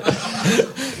to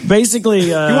it. Basically,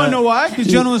 you want to know why? Because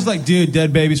Jonah was like, "Dude,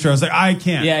 dead baby story." I was like, "I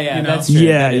can't." Yeah, you know? that's true.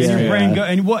 Yeah, Your brain go,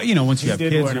 and what once you have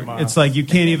kids, it's like you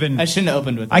can't even. I shouldn't have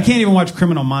opened with that. I can't even watch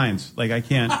Criminal Minds. Like I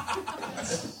can't.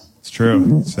 It's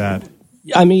true. It's sad.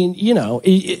 I mean,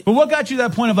 but what got you to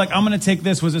that point of like, I'm going to take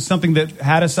this? Was it something that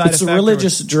had a side effect? It's a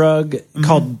religious drug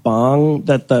called bhang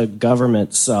that the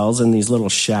government sells in these little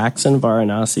shacks in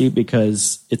Varanasi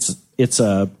because it's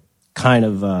a kind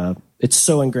of it's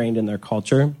so ingrained in their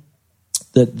culture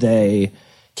that they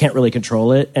can't really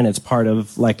control it, and it's part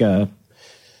of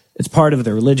it's part of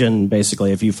their religion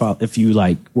basically. If you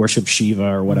like worship Shiva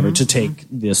or whatever, to take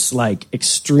this like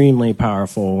extremely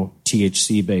powerful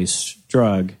THC based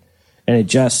drug and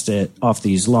ingest it off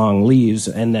these long leaves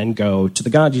and then go to the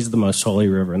Ganges, the most holy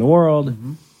river in the world,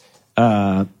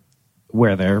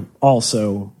 where they're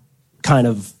also kind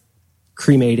of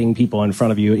cremating people in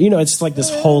front of you. It's like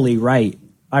this holy rite.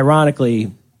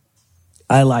 Ironically,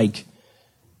 it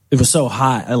was so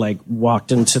hot, I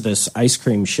walked into this ice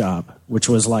cream shop, which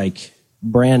was like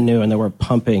brand new, and they were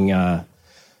pumping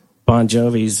Bon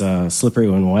Jovi's Slippery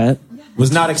When Wet.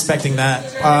 Was not expecting that.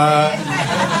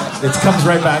 It comes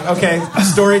right back. Okay,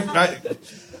 story.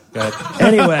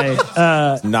 Anyway,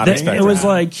 not expecting it was that.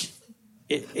 like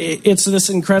it's this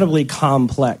incredibly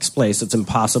complex place. It's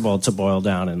impossible to boil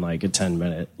down in like a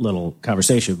 10-minute little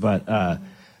conversation. But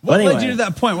what anyway, led you to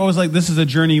that point? What was like? This is a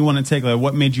journey you want to take. Like,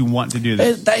 what made you want to do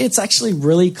this? It's actually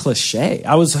really cliche.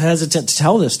 I was hesitant to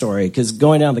tell this story because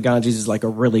going down the Ganges is like a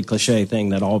really cliche thing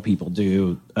that all people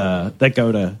do that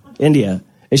go to India.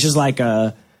 It's just like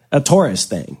a tourist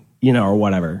thing, or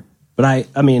whatever. But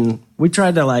I mean, we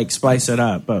tried to like spice it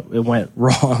up, but it went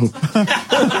wrong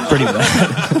pretty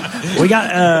bad. We got.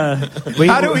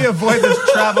 How do we avoid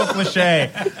this travel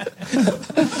cliche?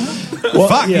 Well,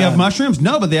 fuck, you have mushrooms?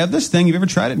 No, but they have this thing. You've ever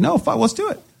tried it? No, fuck, let's do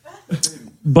it.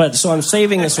 But so I'm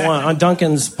saving this one. On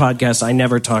Duncan's podcast, I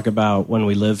never talk about when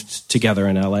we lived together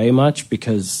in LA much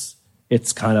because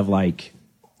it's kind of like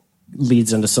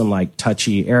leads into some like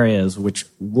touchy areas, which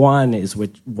one is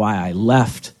why I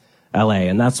left LA.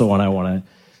 And that's the one I want to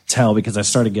tell because I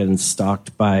started getting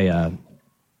stalked by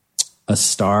a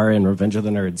star in Revenge of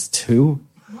the Nerds 2.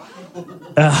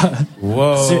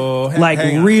 Whoa! Like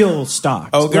real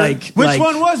stalked. Ogre? Which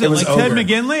one was it? was Like Ted Ogre.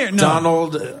 McGinley? Or no?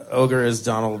 Donald Ogre is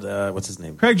Donald. What's his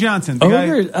name? Craig Johnson. The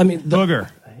Ogre, guy, I mean, Booger.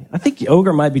 I think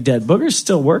Ogre might be dead. Booger's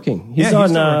still working. He's still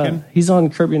working. He's on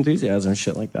Curb Your Enthusiasm and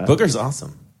shit like that. Booger's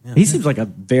awesome. Yeah. He seems like a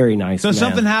very nice So man.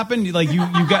 something happened. Like you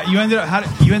ended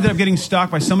up getting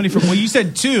stalked by somebody from. Well, you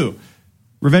said 2.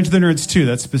 Revenge of the Nerds 2.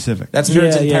 That's specific. That's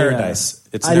Nerds in Yeah. Paradise.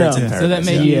 It's I Nerds know. in Paradise. So that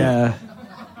made you. Yeah.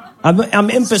 I'm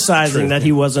emphasizing that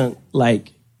he wasn't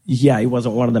like, he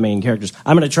wasn't one of the main characters.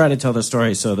 I'm going to try to tell the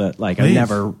story so that like I Please.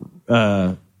 never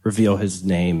reveal his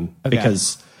name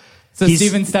because So he's-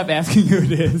 Steven, stop asking who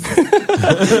it is.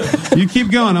 You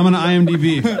keep going. I'm on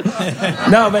IMDb.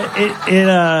 no, but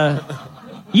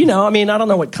I mean, I don't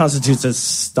know what constitutes as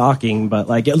stalking, but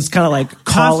like it was kind of like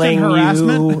calling you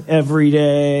harassment? every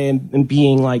day and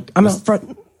being like, I'm out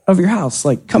front of your house,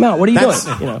 like come out. What are you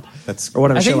doing? That's or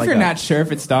whatever. I think shit if like you're that. not sure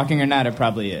if it's stalking or not, it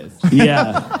probably is.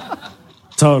 Yeah,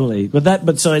 totally.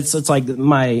 But so it's like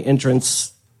my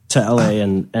entrance to LA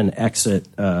and exit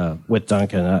with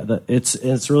Duncan.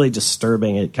 It's really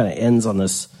disturbing. It kind of ends on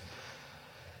this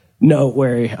note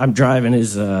where I'm driving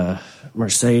his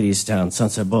Mercedes down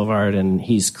Sunset Boulevard and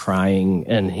he's crying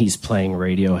and he's playing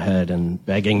Radiohead and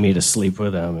begging me to sleep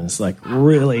with him. And it's like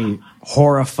really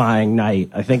horrifying night.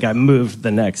 I think I moved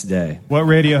the next day. What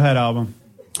Radiohead album?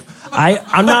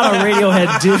 I'm not a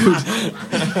Radiohead dude,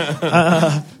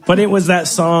 but it was that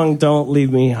song "Don't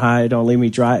Leave Me High, Don't Leave Me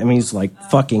Dry." I mean, he's like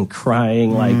fucking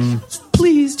crying, like,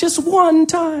 "Please, just one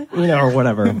time," or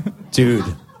whatever. dude.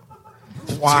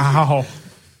 Wow.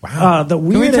 The Can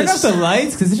we turn weirdest. off the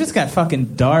lights? Because it just got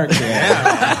fucking dark here.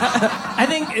 I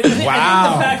think the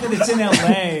fact that it's in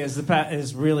LA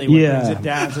is really what brings it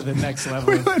down to the next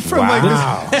level.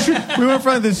 We went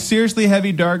from this seriously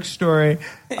heavy dark story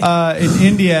in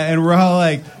India, and we're all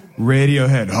like,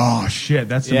 Radiohead. Oh shit,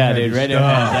 that's some heavy dude,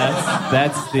 Radiohead. stuff.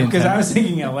 That's the Because I intent. was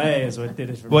thinking LA is what did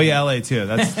it for me. Well, yeah, LA too.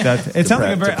 That's. It sounds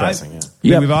like a very. Depressing,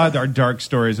 We've all had our dark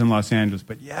stories in Los Angeles,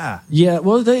 but yeah. Yeah,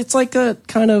 well, it's like a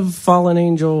kind of Fallen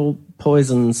Angel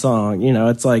Poison song.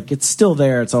 It's like it's still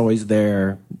there. It's always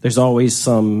there. There's always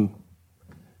some,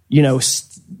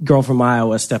 girl from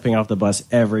Iowa stepping off the bus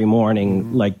every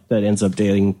morning, like that ends up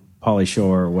dating Pauly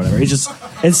Shore or whatever.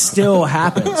 It still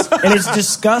happens, and it's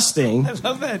disgusting. I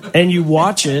love it. And you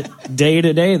watch it day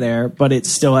to day there, but it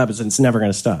still happens, and it's never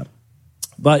going to stop.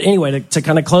 But anyway, to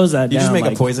kind of close that You down, just make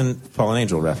like, a Poison Fallen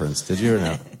Angel reference, did you or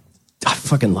no? I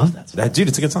fucking love that. Dude,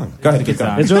 it's a good song. Go ahead, keep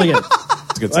going. It's really good.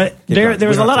 It's a good song. Keep There going.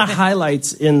 was We a don't lot have of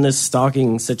highlights in this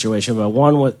stalking situation, but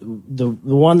the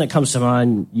one that comes to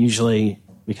mind usually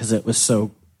because it was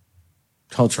so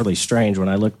culturally strange when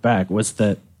I look back was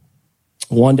that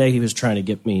one day he was trying to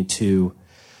get me to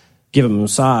give him a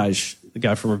massage. The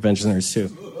guy from Revenge of the Nerds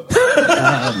 2.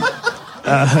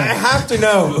 I have to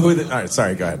know who. All right,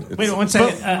 sorry. Go ahead. Wait one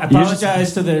second. I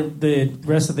apologize to the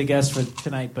rest of the guests for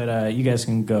tonight, but you guys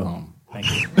can go home. Thank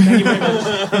you. Thank you very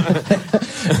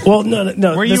much. Well,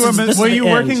 no. Were you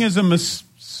working as a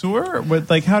masseur?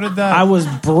 How did that? I was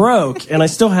broke and I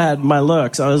still had my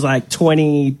looks. I was like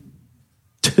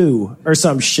 22 or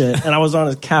some shit, and I was on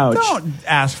his couch. Don't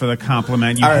ask for the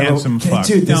compliment, you All right, handsome fuck.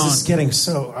 Dude, this Don't. is getting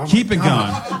so. Oh Keep it going.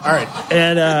 All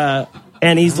right.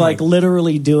 And he's like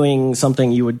literally doing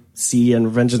something you would see in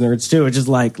Revenge of the Nerds 2, which is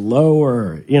like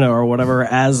lower, or whatever,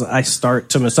 as I start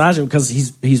to massage him because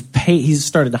he's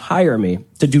started to hire me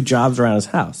to do jobs around his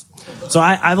house. So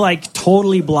I like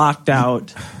totally blocked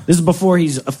out. This is before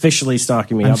he's officially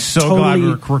stalking me. I'm so glad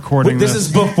we're recording This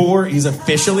is before he's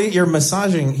officially. You're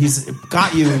massaging. He's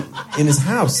got you in his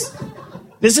house.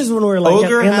 This is when we're like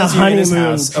Ogre in the has you in his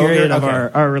honeymoon house. period Ogre, of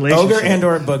okay. our relationship. Ogre and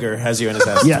or Booger has you in his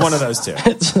house. Yes. It's one of those two.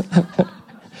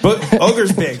 But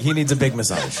Ogre's big. He needs a big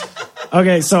massage.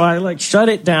 Okay, so I like shut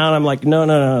it down. I'm like,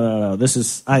 no. This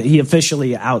is he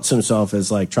officially outs himself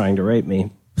as like trying to rape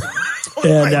me.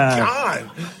 And,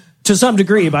 God. to some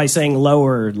degree by saying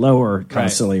lower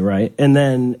constantly, right?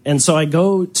 And so I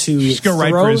go to go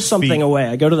right for throw his something feet. away.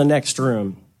 I go to the next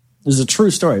room. This is a true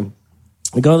story.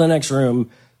 I go to the next room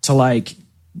to like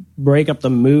break up the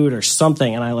mood or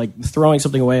something, and I like throwing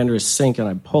something away under a sink, and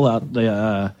I pull out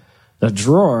the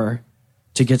drawer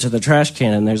to get to the trash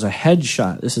can, and there's a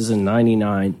headshot. This is in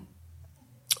 '99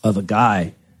 of a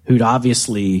guy who'd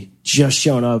obviously just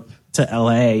shown up to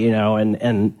LA, you know,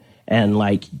 and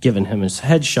like given him his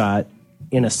headshot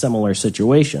in a similar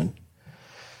situation.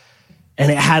 And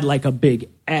it had like a big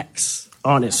X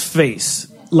on his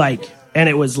face, like, and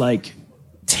it was like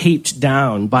taped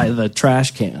down by the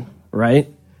trash can, right?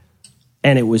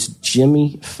 And it was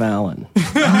Jimmy Fallon. No!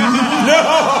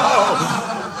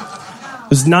 It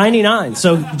was 99.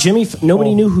 So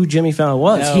nobody knew who Jimmy Fallon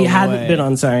was. No he hadn't way. been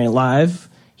on Saturday Night Live.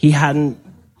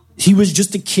 He was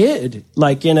just a kid,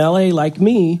 like in LA, like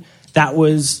me, that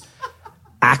was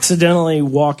accidentally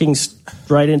walking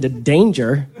right into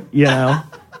danger, you know?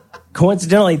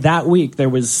 Coincidentally, that week, there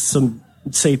was some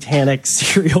satanic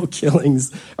serial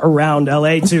killings around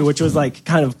LA, too, which was like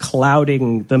kind of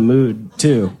clouding the mood,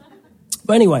 too.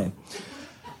 But anyway.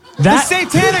 The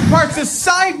satanic part's a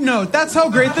side note. That's how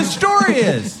great the story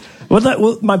is.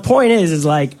 Well, my point is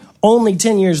like, only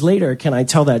 10 years later can I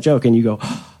tell that joke, and you go,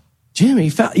 oh,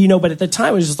 Jimmy, you know, but at the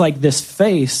time, it was just like this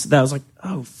face that was like,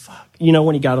 oh, fuck. You know,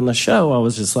 when he got on the show, I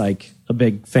was just like a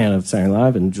big fan of Saturday Night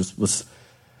Live and just was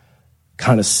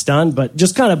kind of stunned, but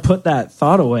just kind of put that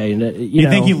thought away. And you know,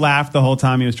 think he laughed the whole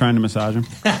time he was trying to massage him?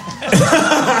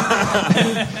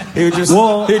 He would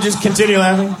just continue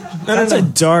laughing. That's a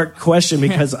dark question,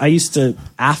 because I used to,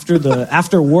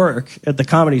 after work at the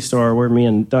Comedy Store where me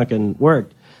and Duncan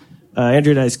worked,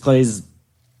 Andrea Dice Clay's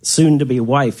soon-to-be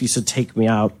wife used to take me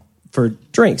out for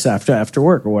drinks after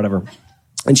work or whatever.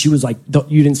 And she was like,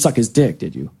 you didn't suck his dick,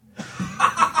 did you?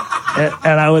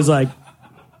 and I was like,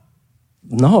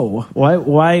 no.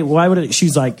 Why would it?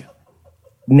 She's like,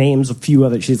 names a few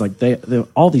other. She's like,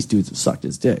 all these dudes have sucked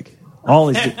his dick. All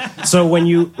these dudes. So when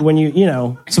you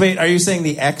know. So wait, are you saying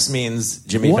the X means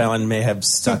Jimmy Fallon may have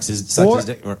sucked his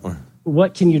dick? Or?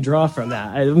 What can you draw from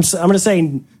that? I'm going to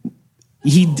say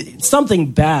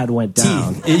something bad went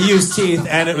down. Teeth. He used teeth,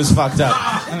 and it was fucked up.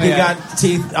 He got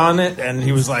teeth on it, and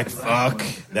he was like, fuck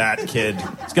that kid.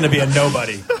 It's going to be a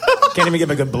nobody. Can't even give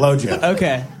a good blowjob.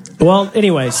 Okay. Well,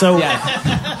 anyway, so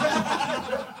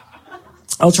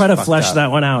I'll try to flesh up. that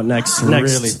one out next Thank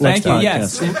podcast. you.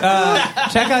 Yes.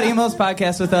 Check out Emo's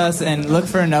podcast with us, and look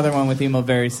for another one with Emo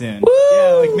very soon. Woo!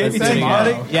 Yeah, like maybe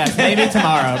tomorrow. Yes, maybe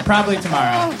tomorrow. Probably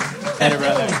tomorrow. At a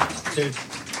brother.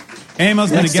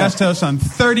 Emo's been a guest host on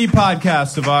 30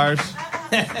 podcasts of ours.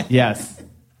 Yes.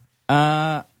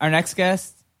 Our next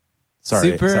guest,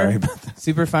 Sorry about that.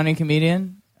 super funny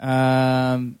comedian.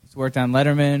 He's worked on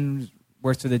Letterman,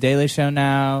 works for The Daily Show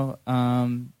now,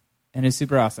 and is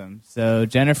super awesome. So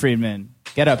Jenna Friedman,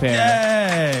 get up here.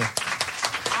 Yay!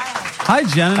 Hi,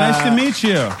 Jenna. Nice to meet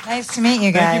you. Nice to meet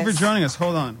you guys. Thank you for joining us.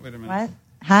 Hold on. Wait a minute. What?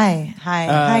 Hi,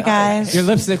 guys. Your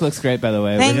lipstick looks great, by the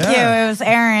way. Thank you. It was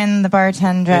Erin, the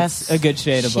bartendress. It's a good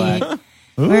shade of black.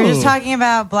 We were just talking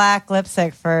about black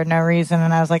lipstick for no reason,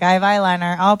 and I was like, I have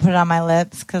eyeliner. I'll put it on my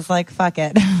lips, because, like, fuck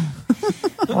it.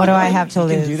 What do I have to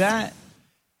lose? You can do that?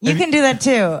 You can do that,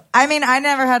 too. I mean, I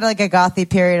never had, like, a gothy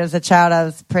period as a child. I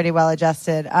was pretty well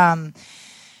adjusted.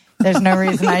 There's no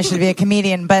reason I should be a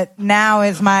comedian, but now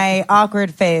is my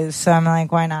awkward phase, so I'm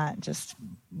like, why not just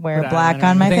wear black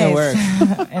on my face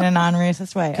in a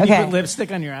non-racist way? Can you put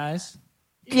lipstick on your eyes?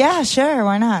 Yeah, sure.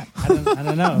 Why not? I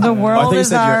don't know. The world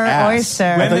is our oyster.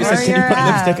 I thought you said, can you put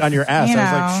ass? lipstick on your ass? You I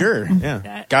was know. like, sure.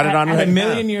 Yeah. Got it on At right a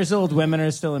million now. years old, women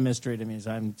are still a mystery to me,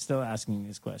 so I'm still asking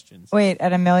these questions. Wait,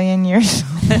 at a million years?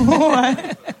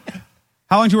 What?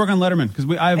 How long did you work on Letterman? Because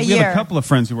we have year. a couple of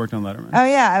friends who worked on Letterman. Oh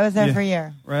yeah, I was there for a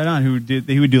year. Right on. He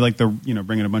would do like bring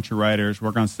in a bunch of writers,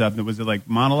 work on stuff. Was it like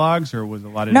monologues or was it a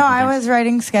lot of? No, different I things? was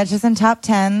writing sketches and top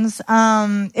tens.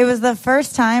 It was the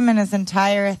first time in his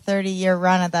entire 30-year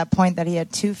run at that point that he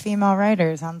had 2 female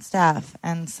writers on staff,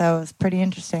 and so it was pretty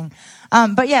interesting.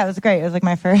 But yeah, it was great. It was like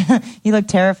my first. You look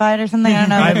terrified or something. I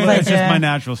don't know. It's just my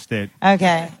natural state.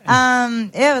 Okay.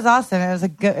 It was awesome. It was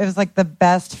it was like the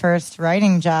best first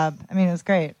writing job. I mean, it was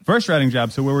great. First writing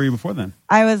job. So where were you before then?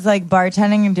 I was like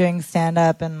bartending and doing stand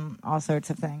up and all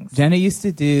sorts of things. Jenna used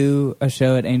to do a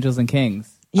show at Angels and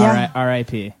Kings. Yeah.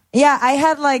 R.I.P. Yeah, I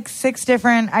had like 6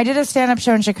 different. I did a stand up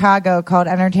show in Chicago called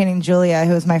Entertaining Julia,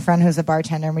 who was my friend who's a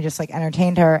bartender, and we just like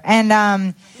entertained her.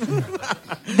 And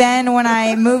then when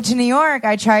I moved to New York,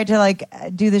 I tried to like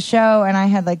do the show, and I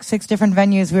had like 6 different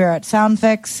venues. We were at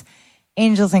Soundfix,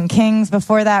 Angels and Kings.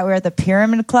 Before that, we were at the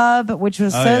Pyramid Club, which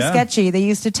was sketchy. They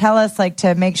used to tell us like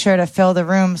to make sure to fill the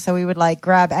room, so we would like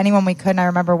grab anyone we could. And I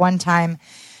remember one time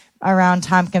around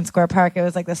Tompkins Square Park, it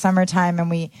was like the summertime, and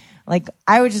we like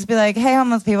I would just be like, hey,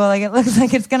 homeless people, like it looks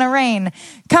like it's gonna rain,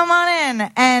 come on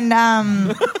in.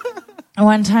 And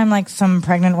one time, like some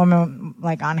pregnant woman,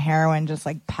 like on heroin, just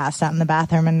like passed out in the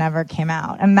bathroom and never came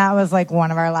out. And that was like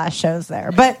one of our last shows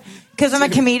there. But because I'm a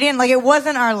comedian, like it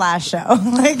wasn't our last show.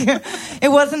 Like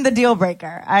it wasn't the deal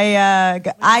breaker. I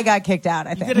got kicked out.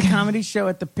 I think you did a comedy show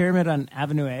at the Pyramid on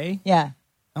Avenue A. Yeah.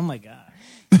 Oh my god.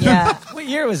 Yeah. What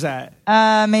year was that?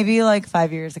 Maybe like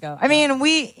 5 years ago. I mean,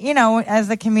 we, you know, as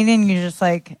a comedian, you just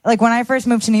like when I first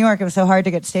moved to New York, it was so hard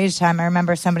to get stage time. I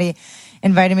remember somebody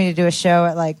invited me to do a show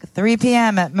at like 3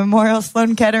 p.m. at Memorial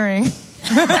Sloan Kettering.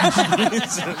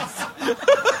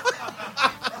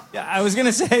 Yeah, I was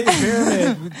gonna say the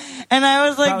Pyramid. And I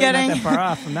was like Probably getting not that far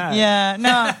off from that. Yeah,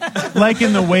 no. Like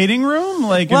in the waiting room,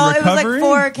 like Well, in it was recovery.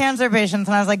 like 4 cancer patients,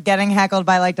 and I was like getting heckled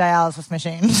by like dialysis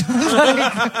machines,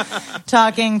 like,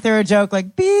 talking through a joke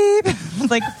like beep,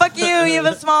 like fuck you have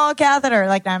a small catheter.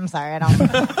 Like I'm sorry, I don't.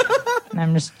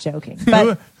 I'm just joking.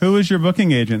 But Who was your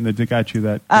booking agent that got you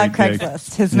that? great gig?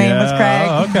 Craigslist. His name was Craig.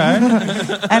 Oh, okay.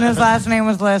 And his last name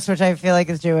was List, which I feel like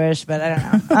is Jewish, but I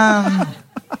don't know.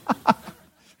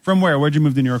 From where? Where'd you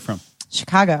move to New York from?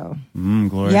 Chicago.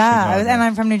 Glorious. Yeah, Chicago. and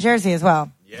I'm from New Jersey as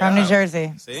well. Yeah. From New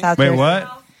Jersey. South Wait, Jersey.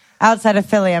 what? Outside of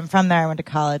Philly. I'm from there. I went to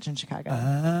college in Chicago.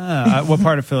 What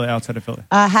part of Philly? Outside of Philly?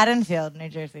 Haddonfield, New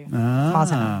Jersey. Small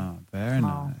town. Very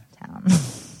Small nice. town.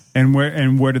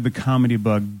 And where did the comedy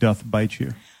bug doth bite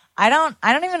you? I don't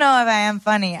even know if I am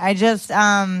funny. I just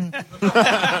Because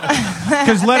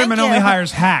Letterman only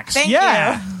hires hacks. Thank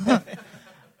yeah. you.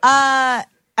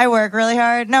 I work really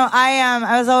hard. No,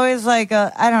 I was always like,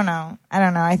 I don't know.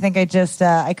 I think I just,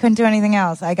 I couldn't do anything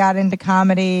else. I got into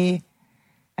comedy,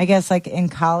 I guess, like in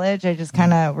college. I just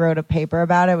kind of wrote a paper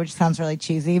about it, which sounds really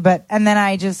cheesy. And then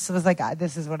I just was like,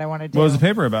 this is what I want to do. What was the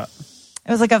paper about? It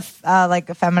was like a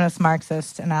feminist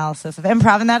Marxist analysis of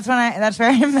improv, and that's where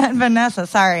I met Vanessa.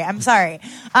 I'm sorry.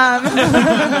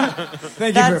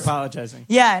 Thank you for apologizing.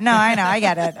 Yeah, no, I know, I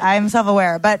get it. I'm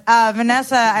self-aware, but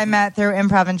Vanessa I met through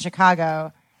improv in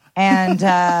Chicago, and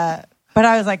but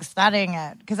I was like studying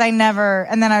it because and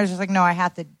then I was just like, no, I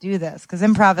have to do this because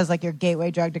improv is like your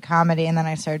gateway drug to comedy, and then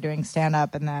I started doing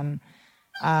stand-up, and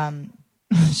then.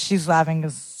 She's laughing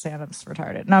because stand-up's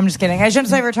retarded. No, I'm just kidding. I shouldn't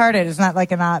say retarded. It's not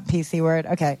like a not PC word.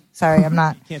 Okay, sorry, I'm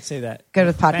not. Can't say that. Good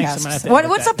with Thanks, podcasts.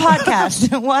 What's a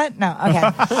podcast? What? No. Okay.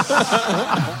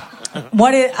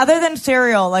 What is other than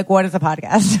cereal? Like, what is a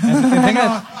podcast?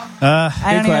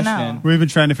 I don't even know. We've been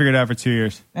trying to figure it out for 2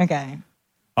 years. Okay.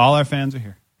 All our fans are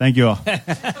here. Thank you all. Did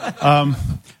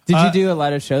you do a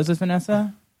lot of shows with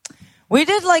Vanessa? We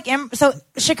did so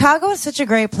Chicago is such a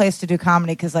great place to do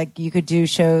comedy because like you could do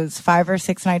shows 5 or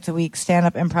 6 nights a week, stand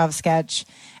up, improv, sketch,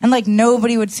 and like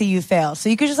nobody would see you fail. So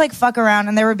you could just like fuck around,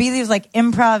 and there would be these like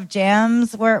improv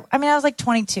jams where I was like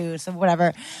 22, so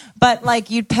whatever. But like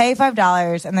you'd pay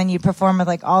 $5 and then you'd perform with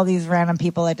like all these random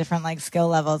people at different like skill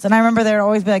levels. And I remember there would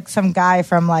always be like some guy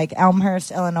from like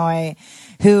Elmhurst, Illinois,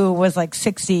 who was like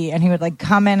 60, and he would like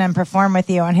come in and perform with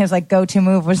you, and his like go-to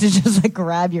move was to just like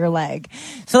grab your leg.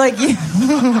 So like he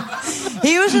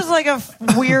was just like a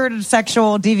weird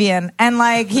sexual deviant, and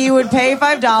like he would pay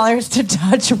 $5 to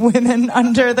touch women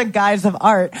under the guise of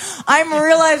art. I'm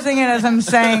realizing it as I'm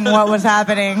saying what was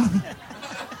happening.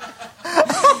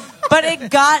 But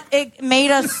it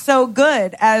made us so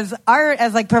good as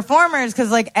like performers, because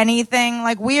like anything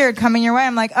like weird coming your way,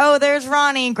 I'm like, oh, there's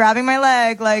Ronnie grabbing my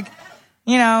leg, like.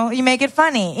 You know, you make it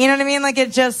funny. You know what I mean? Like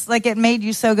it just like it made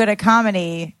you so good at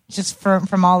comedy just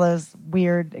from all those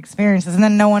weird experiences. And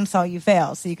then no one saw you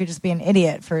fail. So you could just be an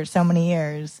idiot for so many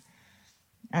years.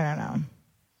 I don't know.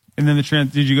 And then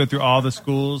did you go through all the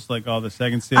schools, like all the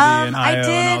Second City and IO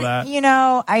and all that? You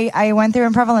know, I went through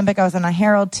Improv Olympic. I was on a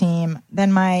Herald team.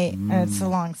 Then it's a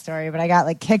long story, but I got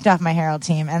like kicked off my Herald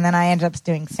team, and then I ended up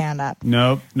doing stand up.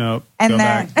 Nope. And go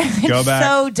then back. Go back.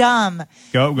 So dumb.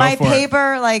 Go my for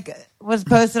paper was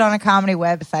posted on a comedy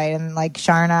website, and like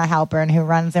Sharna Halpern, who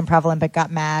runs Improv Olympic,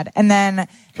 got mad, and then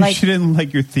like she didn't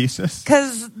like your thesis.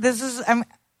 Because this is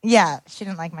she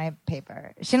didn't like my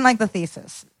paper. She didn't like the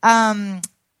thesis.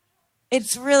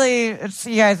 It's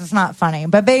you guys, it's not funny,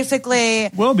 but basically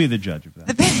we'll be the judge of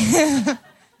that.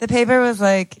 The paper was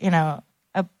like, you know,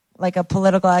 a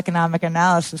political economic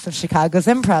analysis of Chicago's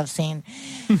improv scene.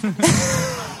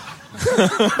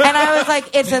 And I was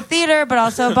like, it's a theater, but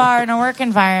also a bar and a work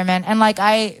environment. And like,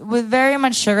 I was very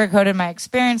much sugarcoated my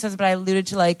experiences, but I alluded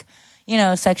to like, you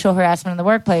know, sexual harassment in the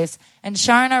workplace. And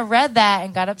Sharna read that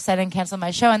and got upset and canceled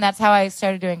my show. And that's how I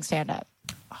started doing stand up.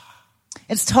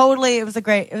 It was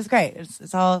great.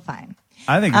 It's all fine.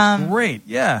 I think it's great.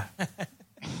 Yeah.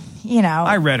 You know,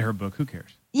 I read her book. Who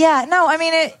cares? Yeah. No, I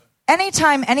mean,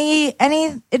 anytime,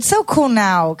 it's so cool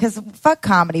now because fuck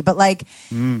comedy, but like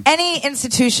any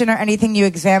institution or anything you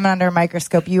examine under a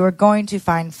microscope, you are going to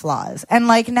find flaws. And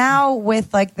like now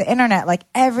with like the internet, like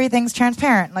everything's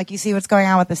transparent. Like you see what's going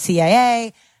on with the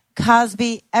CIA,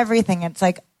 Cosby, everything. It's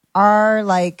like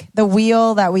the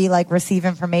wheel that we like receive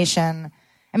information.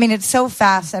 I mean, it's so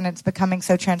fast and it's becoming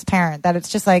so transparent that it's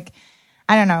just like,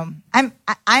 I don't know.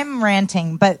 I'm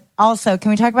ranting, but also,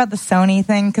 can we talk about the Sony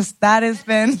thing? Because that has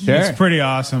been It's pretty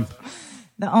awesome.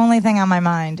 The only thing on my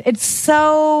mind. It's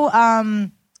so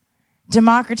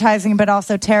democratizing, but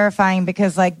also terrifying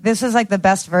because like this is like the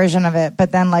best version of it.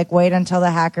 But then like wait until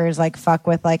the hackers like fuck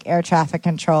with like air traffic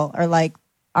control or like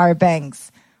our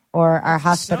banks or our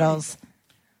hospitals.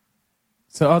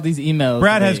 So all these emails.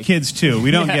 Brad has kids too.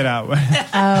 We don't get out.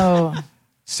 Oh.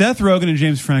 Seth Rogen and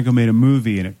James Franco made a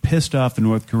movie and it pissed off the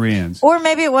North Koreans. Or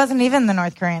maybe it wasn't even the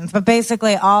North Koreans, but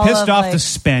basically all pissed off like, the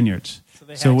Spaniards.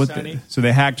 So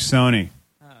they hacked Sony.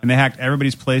 And they hacked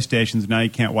everybody's PlayStations. Now you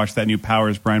can't watch that new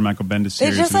Powers Brian Michael Bendis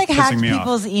series. They just like hack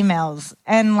people's emails.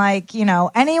 And like, you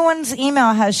know, anyone's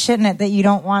email has shit in it that you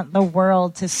don't want the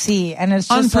world to see. And it's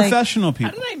just unprofessional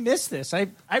people. How did I miss this? I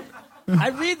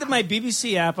read my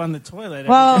BBC app on the toilet.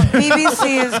 Well,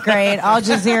 BBC is great. Al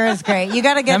Jazeera is great. You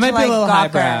got to get to like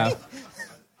Gawker.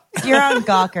 If you're on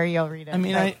Gawker, you'll read it. I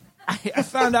mean, I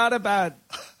found out about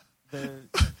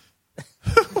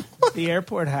the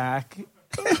airport hack.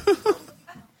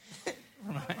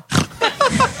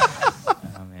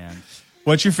 Oh man!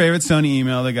 What's your favorite Sony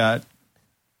email that got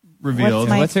revealed?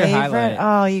 What's your favorite? highlight?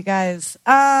 Oh, you guys.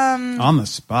 On the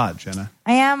spot, Jenna.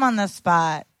 I am on the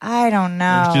spot. I don't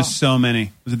know. There's just so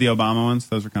many. Was it the Obama ones?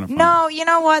 Those were kind of fun. No, you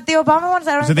know what? The Obama ones,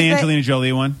 I don't Was it think the Angelina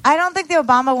Jolie one? I don't think the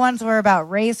Obama ones were about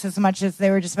race as much as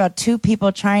they were just about two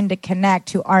people trying to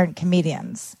connect who aren't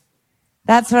comedians.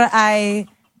 That's what I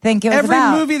think it was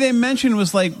about. Every movie they mentioned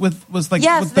was like with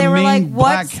yes, with they the were main like,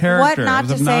 black character. what not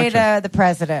to say to the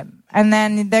president. And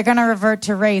then they're going to revert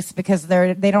to race because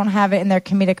they don't have it in their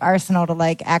comedic arsenal to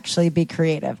like actually be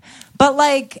creative. But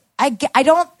like, I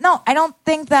don't know. I don't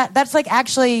think that's like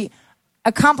actually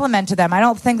a compliment to them. I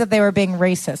don't think that they were being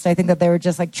racist. I think that they were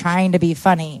just like trying to be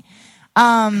funny.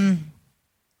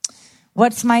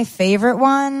 What's my favorite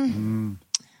one?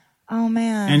 Oh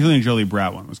man. Angelina Jolie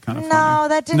Brat one was kind of funny. No,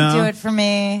 that didn't do it for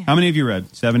me. How many have you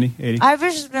read? 70, 80? I've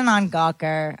just been on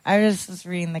Gawker. I just was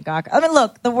reading the Gawker. I mean,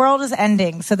 look, the world is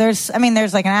ending. So there's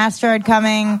like an asteroid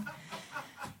coming.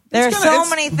 There's so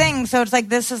many things. So it's like,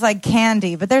 this is like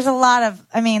candy. But there's a lot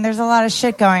of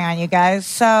shit going on, you guys.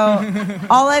 So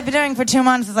all I've been doing for 2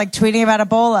 months is like tweeting about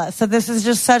Ebola. So this is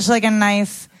just such like a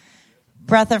nice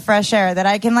breath of fresh air that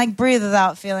I can like breathe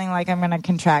without feeling like I'm going to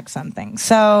contract something.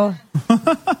 So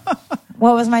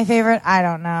what was my favorite? I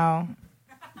don't know.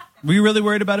 Were you really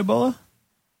worried about Ebola?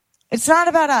 It's not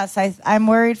about us. I'm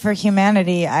worried for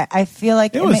humanity. I feel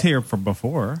like it was here from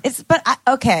before.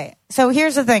 Okay. So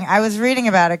here's the thing. I was reading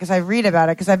about it because I read about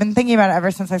it because I've been thinking about it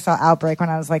ever since I saw Outbreak when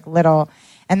I was like little.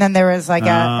 And then there was like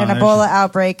an Ebola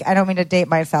outbreak. I don't mean to date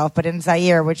myself, but in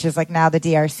Zaire, which is like now the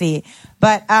DRC.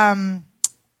 But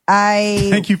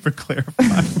Thank you for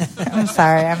clarifying. I'm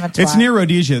sorry. I'm a twat. It's near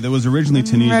Rhodesia. That was originally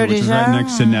Tunisia, which is right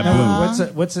next to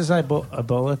Naboo. What's this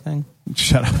Ebola thing?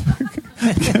 Shut up.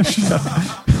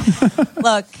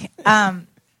 Look,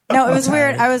 no, it was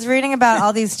weird. I was reading about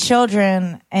all these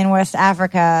children in West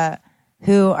Africa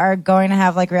who are going to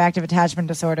have like reactive attachment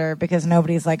disorder because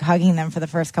nobody's like hugging them for the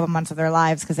first couple months of their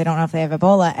lives because they don't know if they have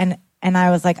Ebola. And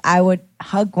I was like, I would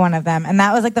hug one of them. And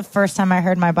that was like the first time I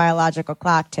heard my biological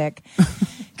clock tick.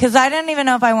 Because I didn't even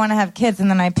know if I want to have kids. And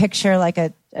then I picture like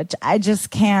I just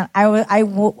can't. I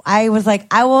was like,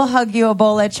 I will hug you,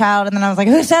 Ebola child. And then I was like,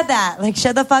 who said that? Like,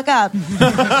 shut the fuck up.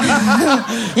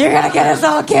 You're going to get us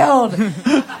all killed.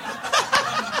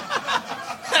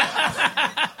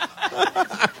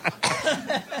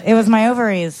 It was my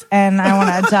ovaries, and I want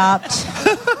to adopt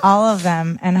all of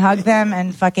them and hug them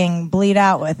and fucking bleed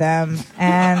out with them.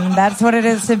 And that's what it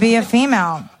is to be a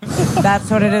female. That's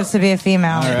what it is to be a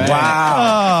female. Right.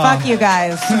 Wow. Fuck you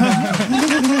guys.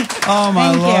 Oh,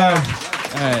 my Thank Lord.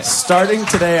 you. All right. Starting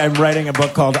today, I'm writing a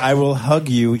book called I Will Hug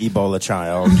You, Ebola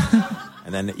Child.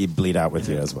 And then you bleed out with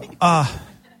you as well.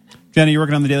 Jenny, you're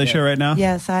working on The Daily Show right now?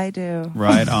 Yes, I do.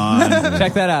 Right on.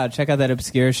 Check that out. Check out that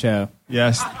obscure show.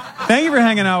 Yes. Thank you for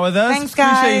hanging out with us. Thanks,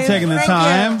 guys. Appreciate you taking the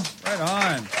time. Right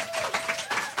on.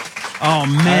 Oh,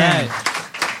 man.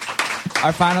 Right.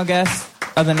 Our final guest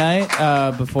of the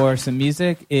night, before some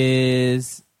music,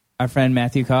 is our friend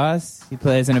Matthew Cause. He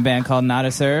plays in a band called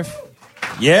Nada Surf.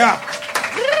 Yeah.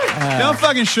 Don't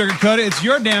fucking sugarcoat it. It's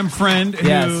your damn friend who...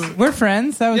 Yes. We're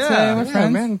friends, I would say. We're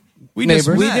friends. Man. We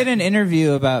neighbors. We did an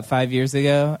interview about 5 years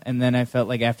ago, and then I felt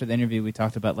like after the interview we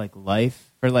talked about like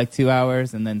life for like 2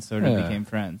 hours, and then sort of became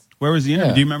friends. Where was the interview?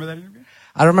 Yeah. Do you remember that interview?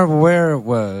 I don't remember where it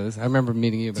was. I remember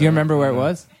meeting you. Do you remember where it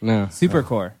was? No.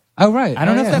 Supercore. Oh, right. I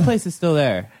don't know if that place is still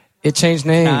there. It changed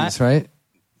names, right?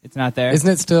 It's not there. Isn't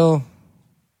it still?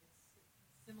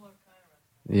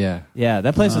 Yeah. Yeah,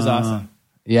 that place was awesome.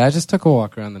 Yeah, I just took a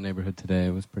walk around the neighborhood today.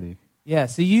 It was pretty. Yeah,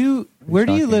 so where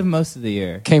do you live most of the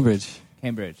year? Cambridge.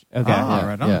 Cambridge. Okay. Yeah,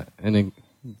 right on. Yeah, and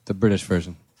the British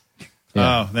version.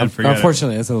 Yeah. Oh, then forget it.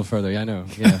 Unfortunately, it's a little further. Yeah, I know.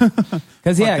 Yeah.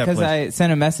 Because that I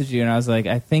sent a message to you, and I was like,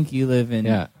 I think you live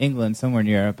in England, somewhere in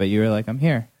Europe, but you were like, I'm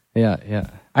here. Yeah.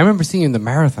 I remember seeing you in the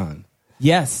marathon.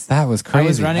 Yes. That was crazy. I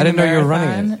was running didn't the know you were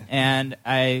marathon, running it. and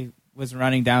I was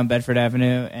running down Bedford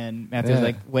Avenue, and Matthew was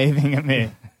like waving at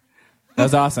me. That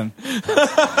was awesome.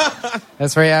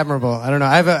 That's very admirable. I don't know.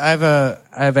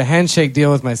 I have a handshake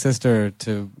deal with my sister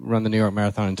to run the New York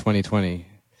Marathon in 2020.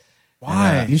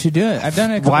 Why? You should do it. I've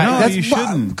done it. No, you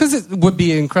shouldn't. Because it would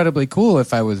be incredibly cool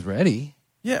if I was ready.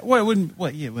 Yeah, well, it wouldn't.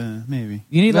 What? Yeah, well, maybe.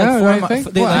 You need No, like 4 don't you months.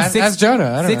 think? Well, ask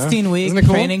Jonah. I don't know. 16-week Isn't it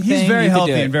cool? training He's thing. very You could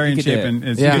healthy do it. and very You in could do shape, it. and You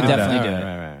could definitely do it.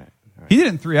 Right. He did it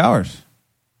in 3 hours.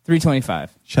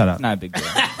 325. Shut up. Not a big deal.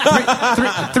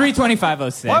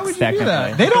 325.06. Why would you do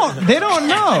that? technically. They don't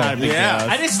know. I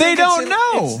just They think don't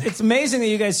know. It's amazing that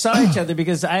you guys saw each other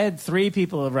because I had 3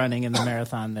 people running in the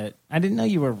marathon that I didn't know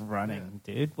you were running,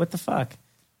 dude. What the fuck?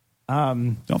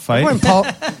 Don't fight.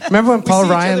 Remember when Paul we see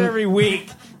each Ryan? other every week.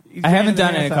 I haven't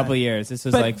done it in a couple of years. This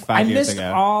was But like 5 years I missed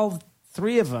ago. all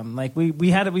 3 of them. Like we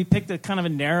picked a kind of a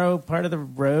narrow part of the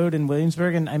road in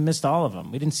Williamsburg, and I missed all of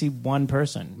them. We didn't see one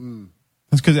person.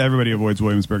 That's because everybody avoids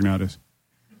Williamsburg nowadays.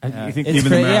 You think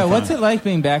Even the Yeah, marathon. what's it like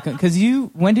being back? Because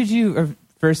when did you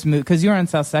first move? Because you were on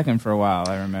South Second for a while,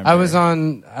 I remember. I was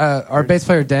on. Our bass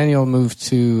player Daniel moved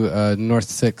to North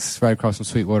 6, right across from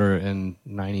Sweetwater, in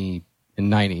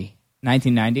 1990.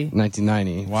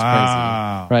 1990?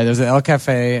 Wow. Right, there's an El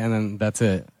Cafe, and then that's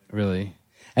it, really.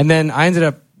 And then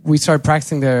we started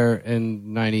practicing there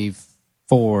in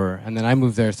 94, and then I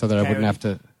moved there so that I wouldn't have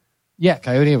to. Yeah,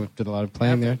 Coyote. We did a lot of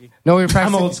playing there. No, we were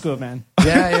practicing. I'm old school, man.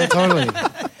 Yeah, totally.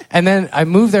 And then I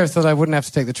moved there so that I wouldn't have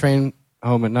to take the train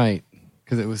home at night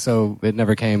because it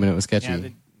never came and it was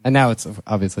sketchy. And now it's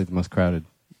obviously the most crowded,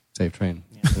 safe train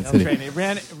in the city.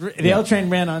 The L train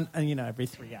ran on every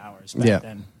 3 hours back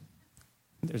then.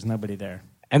 There's nobody there.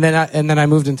 And then I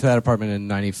moved into that apartment in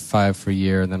 95 for a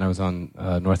year, and then I was on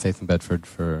North 8th and Bedford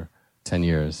for 10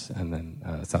 years, and then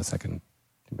South 2nd.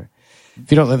 If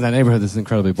you don't live in that neighborhood, this is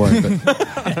incredibly boring, but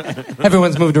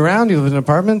everyone's moved around. You live in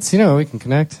apartments, we can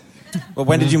connect. Well,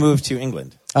 when did you move to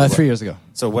England? 3 years ago.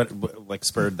 So what like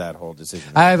spurred that whole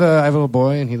decision? I have a little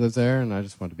boy, and he lives there, and I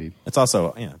just want to be. It's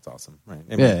also it's awesome, right?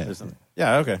 I mean,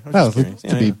 Yeah. Okay. I was Well, just curious.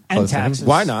 to be And close to him. taxes.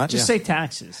 Why not? Just say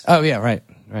taxes. Oh yeah, right.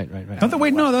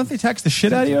 Don't they tax the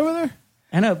shit out of you over there?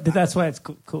 I know, but that's why it's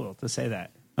cool to say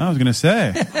that. I was going to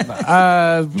say.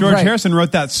 George right. Harrison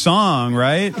wrote that song,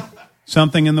 right?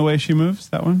 Something in the way she moves.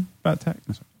 That one about tax.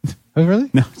 No, sorry. Oh really?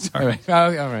 No, sorry. All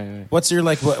right. What's your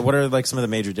what are like some of the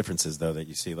major differences though that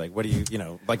you see? Like what do you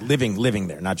like living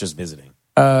there, not just visiting?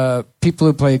 People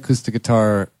who play acoustic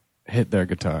guitar hit their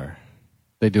guitar.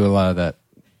 They do a lot of that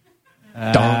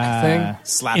donk thing.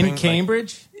 Slapping In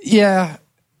Cambridge? Yeah,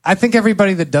 I think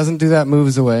everybody that doesn't do that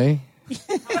moves away.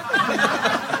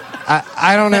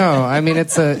 I don't know. I mean,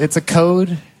 it's a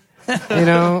code,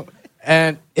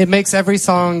 and it makes every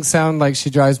song sound like "She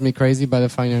Drives Me Crazy" by the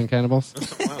Fine Young Cannibals.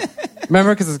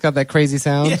 Remember, because it's got that crazy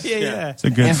sound. Yeah. It's a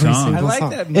good Every song. single I like song.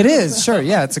 that. It is, sure.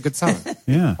 Yeah, it's a good song.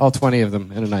 Yeah. All 20 of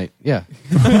them in a night. Yeah.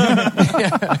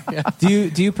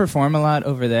 Do you perform a lot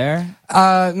over there?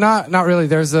 Not really.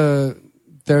 There's a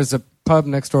pub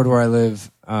next door to where I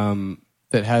live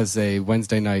that has a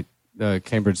Wednesday night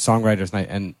Cambridge Songwriters Night,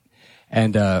 and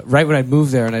right when I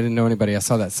moved there and I didn't know anybody, I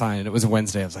saw that sign and it was a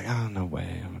Wednesday. I was like, oh no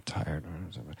way, I'm tired.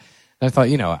 And I thought,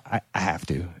 I have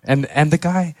to. And the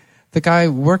guy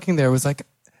working there was like,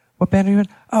 what band are you in?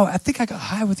 Oh, I think I got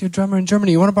high with your drummer in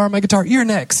Germany. You want to borrow my guitar? You're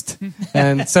next.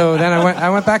 And so then I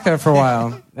went back there for a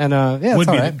while, and it's Would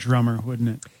all be right. the drummer, wouldn't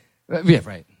it? Yeah,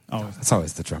 right. Always. It's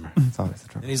always the drummer. It's always the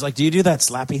drummer. And he's like, "Do you do that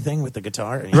slappy thing with the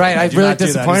guitar?" And Right, I do really not do that.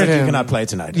 He's disappointed like, him. You cannot play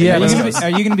tonight. Yeah, Are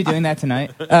you going to be doing that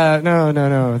tonight?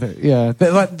 No. Yeah,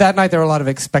 that night there were a lot of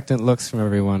expectant looks from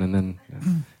everyone, and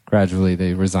then gradually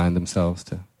they resigned themselves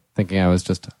to thinking I was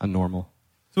just a normal.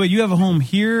 So wait, you have a home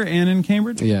here and in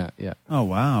Cambridge? Yeah. Oh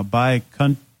wow,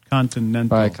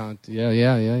 bi-continental.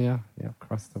 Yeah.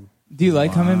 Across them. Do you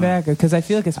like coming back? Because I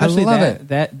feel like especially I love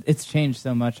that it's changed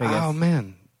so much, I guess. Oh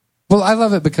man. Well, I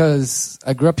love it because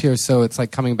I grew up here, so it's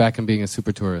like coming back and being a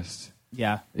super tourist.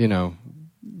 Yeah.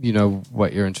 you know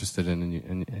what you're interested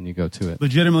in, and you go to it.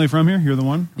 Legitimately from here? You're the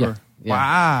one? Yeah. Or, Yeah.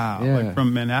 Wow. Yeah. Like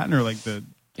from Manhattan or like the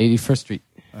 81st Street.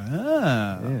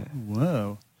 Ah. Yeah.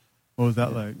 Whoa. What was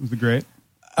that like? Was it great?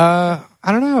 I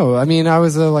don't know. I mean, I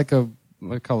was what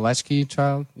I call latchkey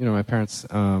child. You know, my parents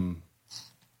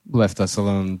left us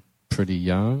alone pretty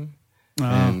young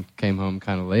and came home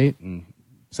kind of late, and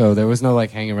so there was no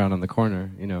like hanging around on the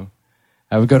corner. You know,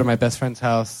 I would go to my best friend's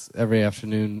house every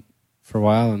afternoon for a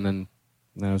while, and then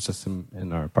I was just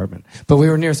in our apartment. But we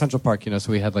were near Central Park, you know,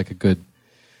 so we had like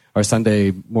our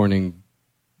Sunday morning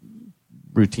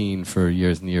routine for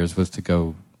years and years was to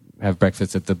go have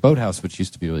breakfast at the Boathouse, which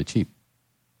used to be really cheap.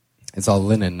 It's all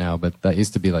linen now, but that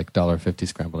used to be like $1.50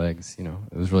 scrambled eggs. You know,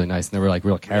 it was really nice, and there were like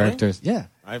real characters. Really? Yeah,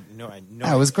 I know.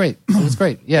 Yeah, it was great. It was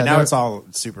great. Yeah, now it's all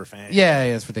super fancy. Yeah,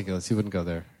 it's ridiculous. You wouldn't go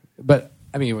there, but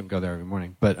I mean, you wouldn't go there every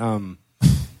morning. But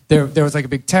there was like a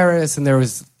big terrace, and there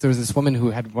was this woman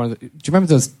who had one of the. Do you remember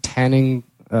those tanning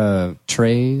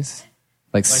trays,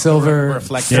 like silver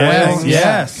reflective?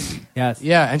 Yes.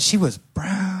 Yeah, and she was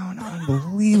brown,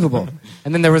 unbelievable.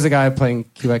 And then there was a guy playing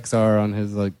QXR on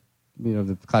his like. You know,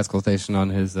 the classical station on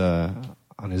his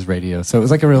radio. So it was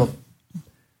like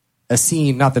a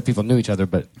scene, not that people knew each other,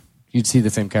 but you'd see the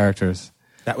same characters.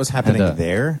 That was happening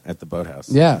there at the Boathouse.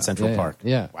 Yeah. In Central Park.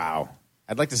 Yeah. Wow.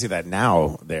 I'd like to see that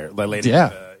now there. The lady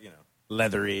with the,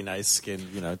 leathery, nice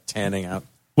skin, tanning out.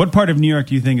 What part of New York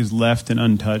do you think is left and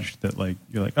untouched that like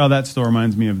you're like, oh, that store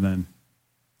reminds me of then?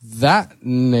 That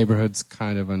neighborhood's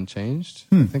kind of unchanged.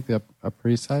 I think the Upper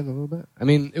East Side a little bit. I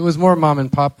mean, it was more mom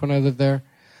and pop when I lived there.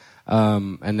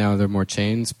 And now there are more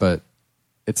chains, but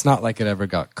it's not like it ever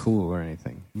got cool or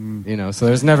anything, you know. So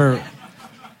there's never.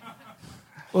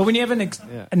 Well, when you have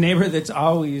a neighbor that's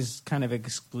always kind of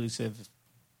exclusive,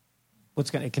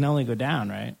 it can only go down,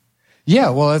 right? Yeah,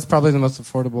 well, that's probably the most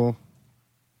affordable,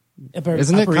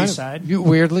 isn't it? Upper East Side.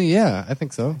 Weirdly, yeah, I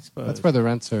think so. suppose. That's where the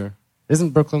rents are.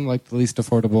 Isn't Brooklyn like the least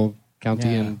affordable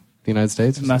county in the United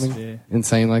States? Or It must something be.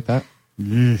 Insane like that.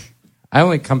 I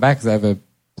only come back because I have a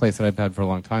place that I've had for a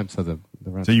long time, so the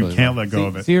rent's So you really can't low. let go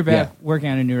of it. So you're back working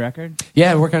on a new record?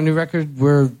 Yeah, working on a new record.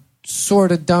 We're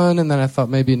sort of done, and then I thought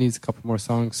maybe it needs a couple more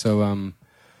songs, so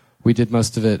we did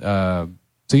most of it.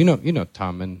 So you know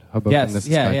Tom in Hoboken. Yes, this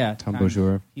yeah, guy, yeah. Tom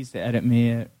Beaujour. He used to edit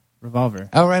me at Revolver.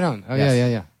 Oh, right on. Oh,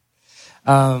 Yes.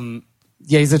 yeah.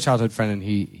 He's a childhood friend, and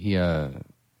he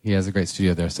has a great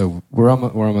studio there. So we're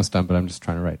almost done, but I'm just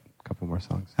trying to write a couple more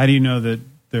songs. How do you know that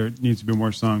there needs to be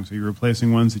more songs? Are you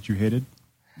replacing ones that you hated?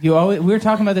 We were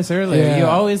talking about this earlier. Yeah. You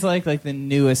always like the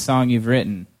newest song you've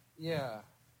written. Yeah.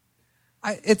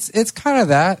 It's kind of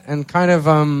that, and kind of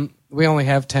we only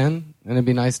have 10, and it'd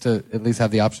be nice to at least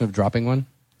have the option of dropping one.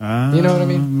 You know what I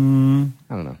mean?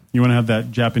 I don't know. You want to have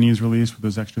that Japanese release with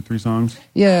those extra 3 songs?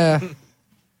 Yeah.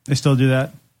 They still do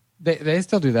that? They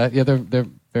still do that. Yeah, they're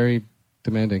very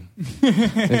demanding in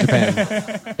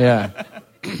Japan. Yeah.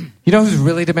 You know who's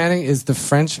really demanding is the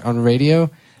French on radio.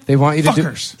 They want you to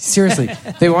do seriously.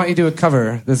 They want you to do a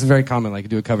cover. This is very common. Like you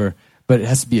do a cover, but it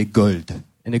has to be a gold,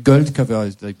 and a gold cover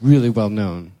is like really well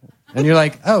known. And you're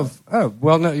like, oh,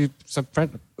 well known. Some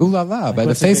French, ooh la la, by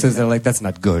the faces. They're like, that's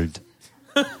not gold.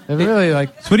 They're really like.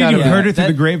 So what do you do? Heard it through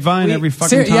the grapevine every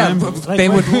fucking time? Yeah, they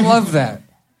would love that.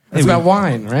 It's about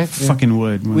wine, right? Fucking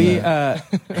would. My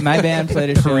band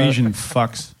played a show. Parisian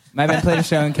fucks. My band played a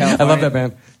show in California. I love that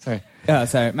band. Sorry. Oh,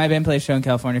 sorry. My band played a show in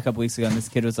California a couple weeks ago, and this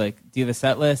kid was like, "Do you have a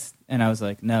set list?" And I was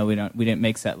like, "No, we don't. We didn't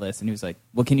make set lists." And he was like,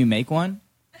 "Well, can you make one?"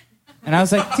 And I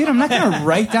was like, "Dude, I'm not gonna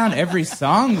write down every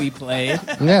song we played."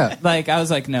 Yeah. Like I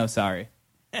was like, "No, sorry."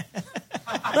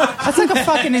 That's like a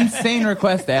fucking insane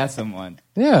request to ask someone.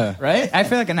 Yeah. Right? I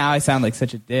feel like now I sound like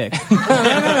such a dick.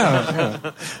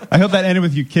 I hope that ended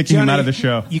with you kicking him out of the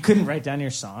show. You couldn't write down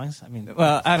your songs? I mean,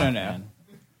 well, I don't know.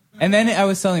 And then I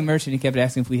was selling merch, and he kept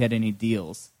asking if we had any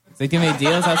deals. He's like, "Do you have any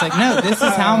deals?" I was like, "No, this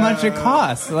is how much it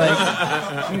costs." Like,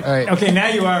 all right. Okay, now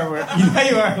you are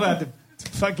allowed to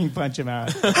fucking punch him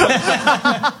out.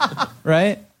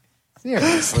 Right?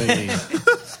 Seriously.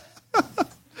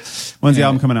 When's the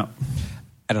album coming out?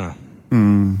 I don't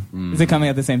know. Is it coming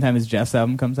at the same time as Jeff's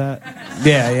album comes out?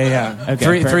 Yeah.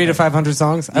 Okay, 3 to 500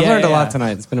 songs. I've learned a lot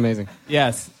tonight. It's been amazing.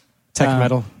 Yes. Tech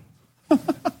metal.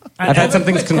 I've had some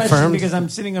things confirmed. because I'm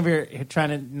sitting over here trying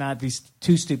to not be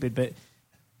too stupid, but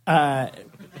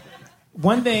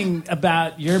one thing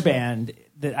about your band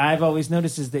that I've always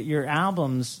noticed is that your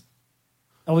albums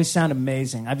always sound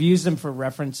amazing. I've used them for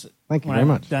reference Thank you when very I've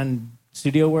much. done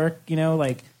studio work,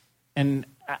 and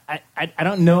I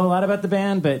don't know a lot about the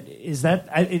band, but is that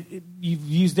you've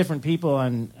used different people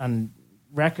on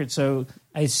records, so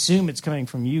I assume it's coming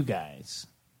from you guys.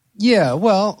 Yeah,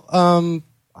 well,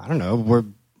 I don't know.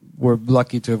 we're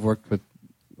lucky to have worked with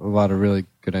a lot of really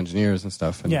good engineers and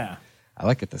stuff. And Yeah. I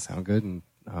like it to sound good. And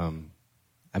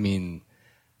I mean,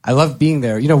 I love being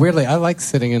there. You know, weirdly, I like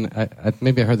sitting in.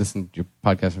 Maybe I heard this in your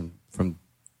podcast from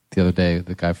the other day.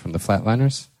 The guy from the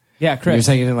Flatliners. Yeah, Chris. You're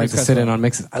saying you didn't like Chris to sit in Cresswell. on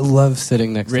mixes. I love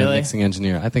sitting next to a Really? mixing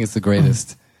engineer. I think it's the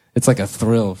greatest. It's like a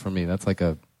thrill for me. That's like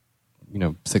a,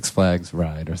 Six Flags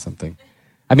ride or something.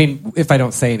 I mean, if I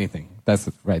don't say anything, that's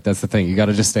right. That's the thing. You got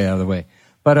to just stay out of the way.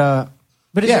 But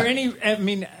is yeah. there any? I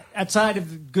mean, outside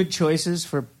of good choices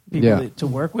for people to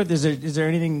work with, is there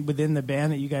anything within the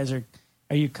band that you guys are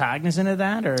you cognizant of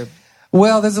that, or?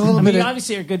 Well, there's a little bit. You of,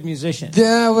 obviously are good musicians.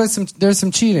 Yeah, there's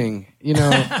some cheating.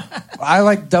 I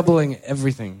like doubling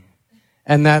everything,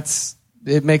 and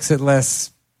it makes it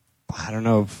less. I don't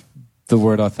know if the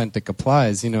word authentic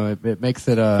applies. It makes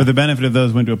it. For the benefit of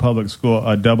those who went to a public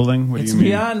school, doubling. What do you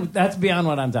mean? That's beyond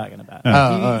what I'm talking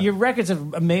about. Your records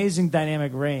have amazing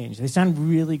dynamic range. They sound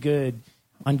really good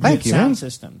on good sound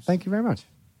systems. Thank you very much.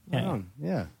 Yeah.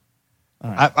 Yeah.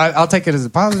 Right. I'll take it as a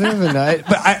positive, and I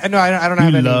don't have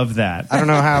You any. love that. I don't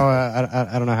know how. I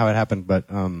don't know how it happened, but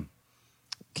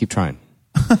keep trying.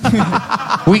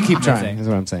 We keep trying. Is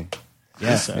what I'm saying.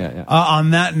 Yes, sir. Yeah.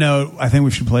 On that note, I think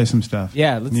we should play some stuff.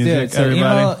 Yeah, let's do Music, it. So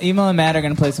everybody. Emo and Matt are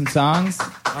going to play some songs.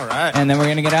 All right. And then we're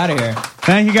going to get out of here.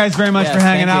 Thank you guys very much Yes, for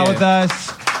hanging thank out you. with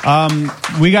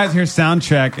us. We got here sound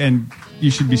check, and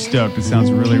you should be stoked. It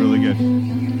sounds really, really good.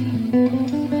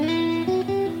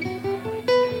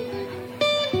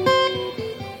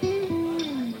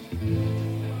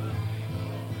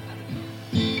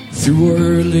 Through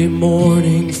early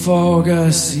morning fog I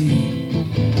see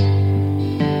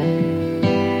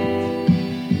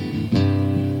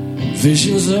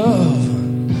visions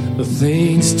of the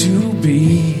things to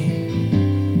be,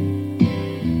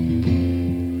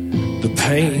 the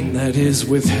pain that is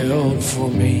withheld for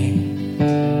me.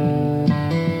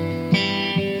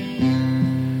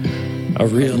 I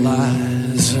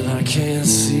realize and I can't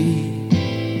see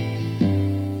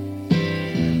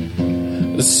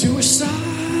the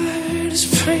suicide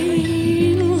is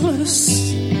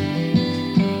painless.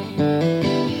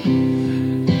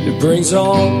 It brings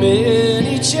on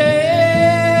many changes,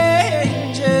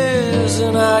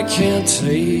 and I can't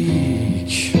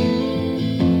take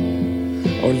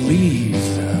or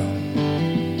leave them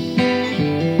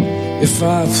if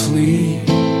I plead.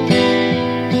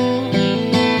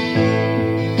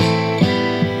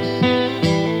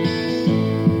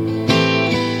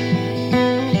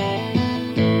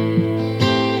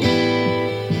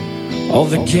 Oh,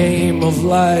 the game of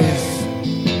life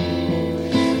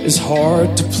is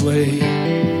hard to play.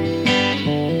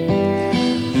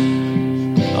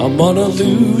 I'm gonna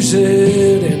lose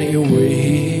it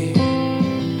anyway.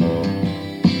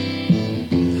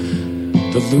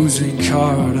 The losing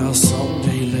card I'll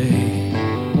someday lay.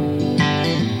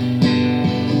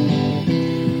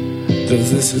 That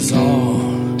this is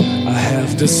all I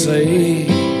have to say.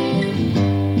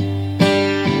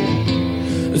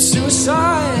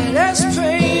 Suicide is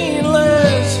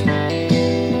painless.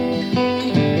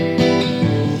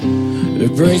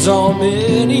 It brings on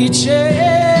many changes,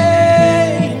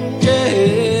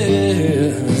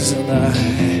 and I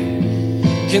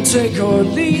can take or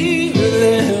leave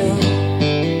them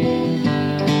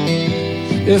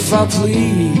if I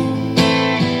please.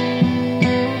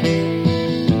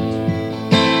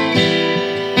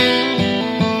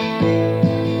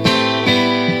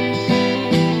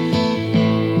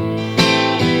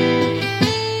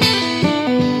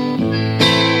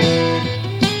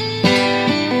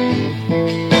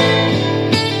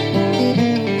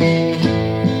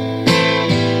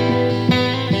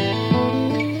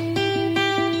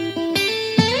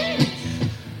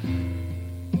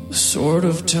 The sword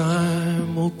of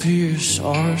time will pierce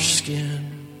our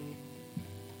skin.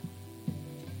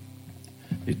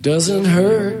 It doesn't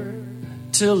hurt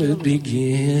till it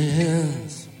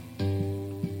begins.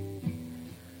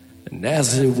 And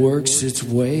as it works its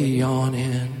way on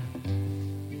in,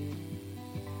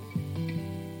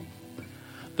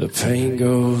 the pain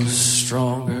goes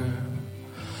stronger.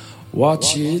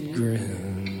 Watch it grin.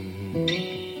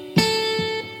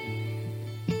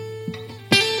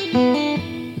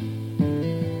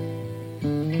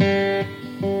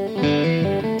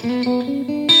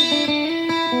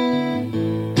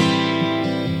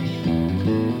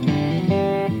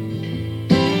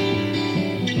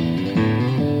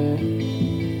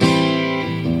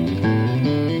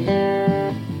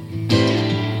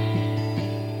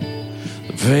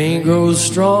 The pain grows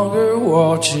stronger,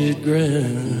 watch it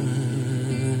grin.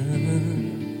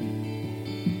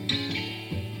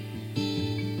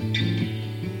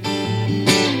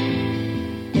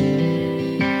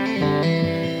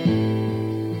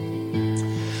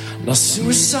 My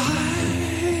suicide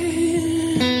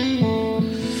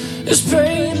is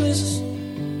painless.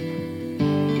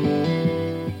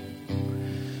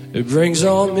 It brings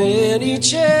on many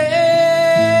changes,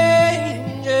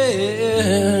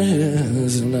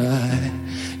 and I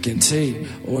can take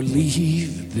or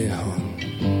leave them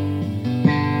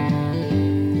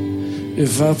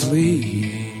if I please.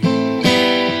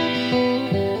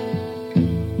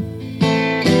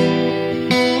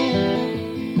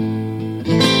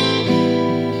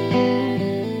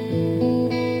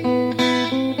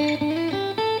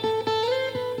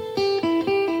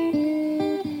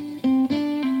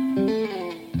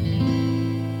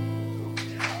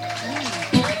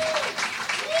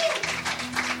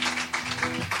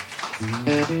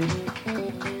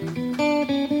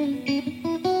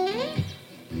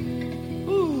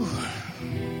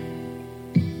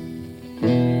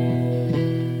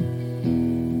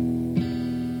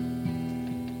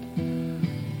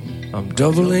 I'm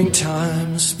doubling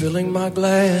time, spilling my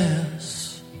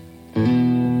glass,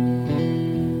 and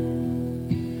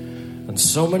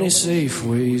so many safe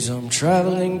ways I'm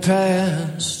traveling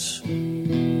past.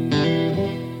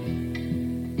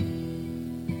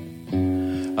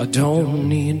 I don't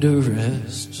need to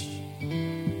rest.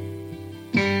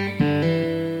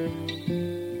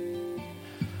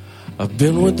 I've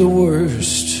been with the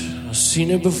worst, I've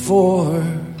seen it before.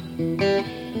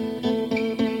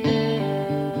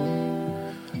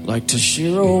 Like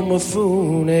Toshiro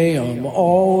Mifune, I'm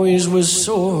always was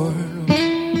sore.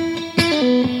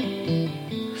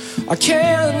 I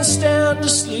can't stand to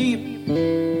sleep.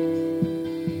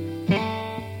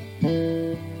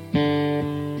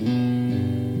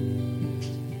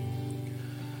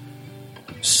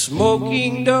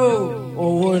 Smoking dope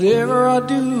or whatever I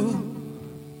do,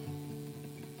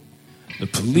 the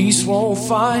police won't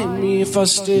find me if I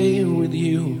stay with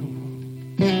you.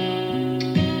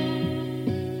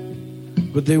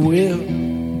 But they will.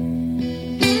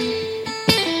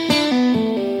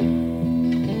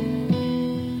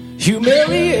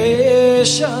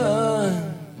 Humiliation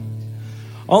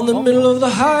on the middle of the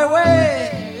highway.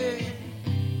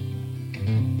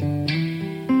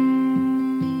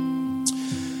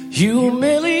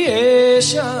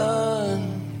 Humiliation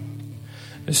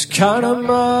is kind of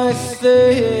my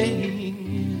thing.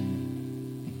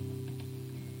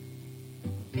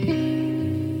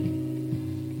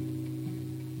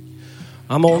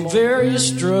 I'm on various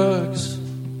drugs.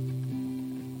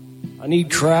 I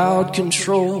need crowd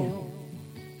control.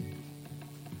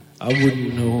 I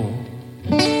wouldn't know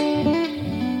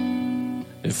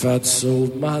if I'd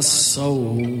sold my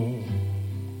soul.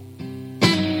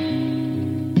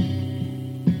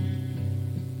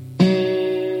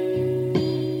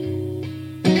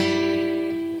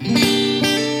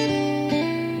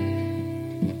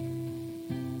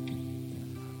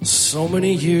 So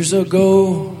many years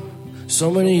ago,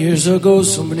 so many years ago,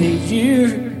 so many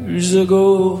years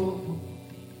ago.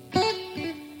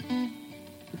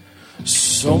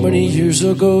 So many years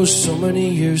ago, so many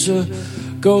years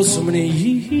ago, so many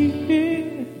years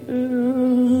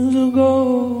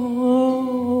ago.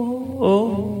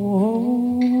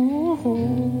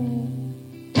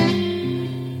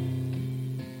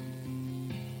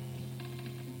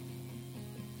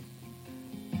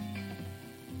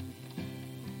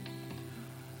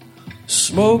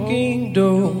 Smoking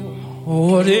dope,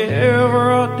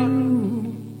 whatever I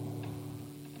do,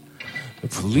 the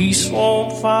police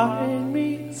won't find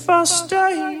me if I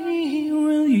stay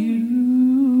with you.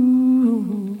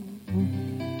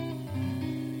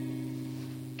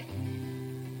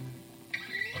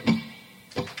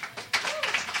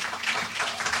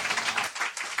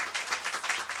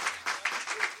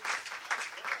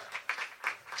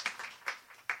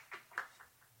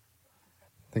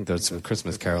 I think there's some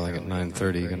Christmas caroling at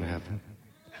 9:30 going to happen.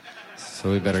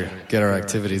 So we better get our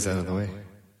activities out of the way.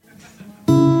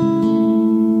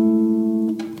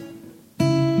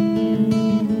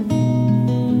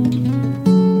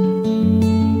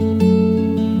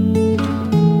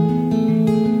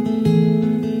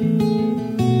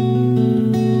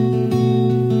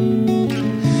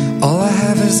 All I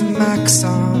have is a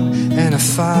Maxon and a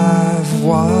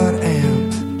 5-watt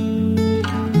amp.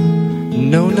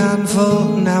 No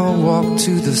 9-volt, now I walk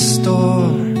to the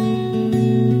store.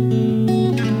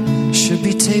 Should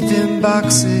be taping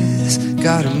boxes,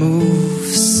 gotta move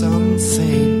some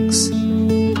things.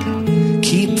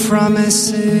 Keep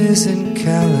promises and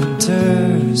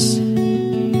calendars.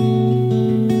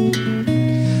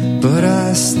 But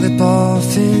I slip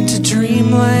off into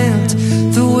dreamland,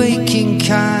 the waking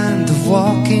kind of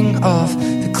walking off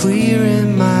the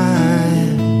clearing mind.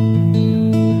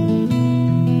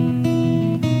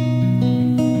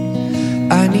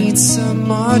 some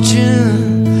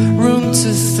margin, room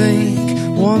to think.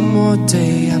 One more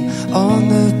day, I'm on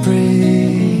the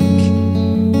brink.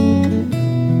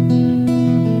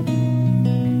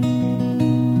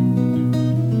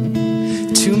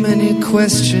 Too many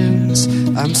questions,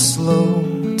 I'm slow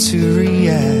to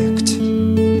react.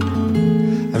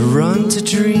 I run to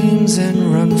dreams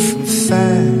and run from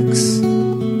facts.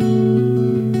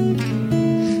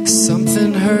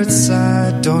 Something hurts,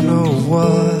 I don't know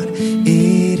what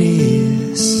it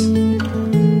is.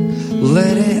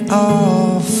 Let it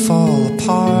all fall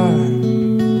apart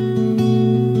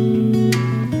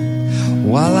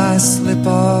while I slip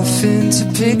off into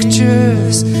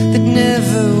pictures that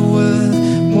never would,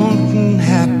 won't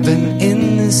happen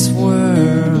in this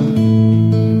world.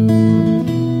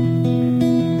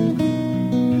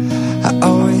 I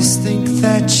always think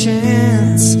that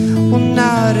chance will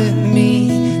nod at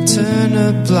me, turn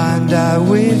a blind eye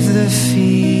with the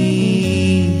feet.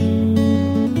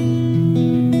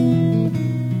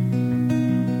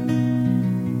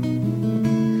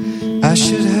 I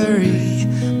should hurry,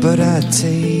 but I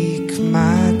take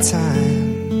my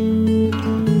time.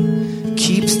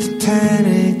 Keeps the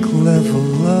panic level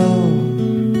low.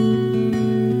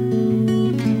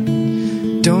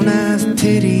 Don't have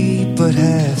pity, but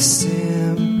have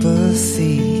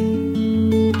sympathy.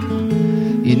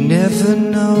 You never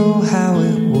know how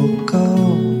it will go.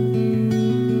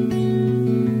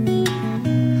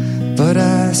 But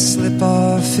I slip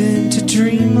off into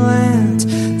dreamland,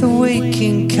 the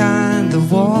waking kind, the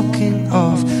walking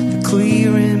off, the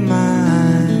clearing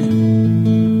mind.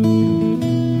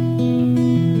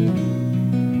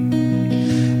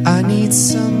 I need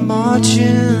some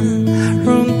margin,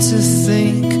 room to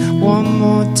think. One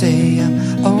more day,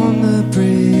 I'm on the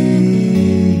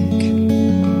brink.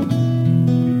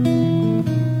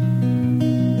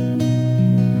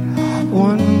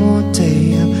 One more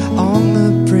day, I'm on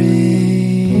the brink.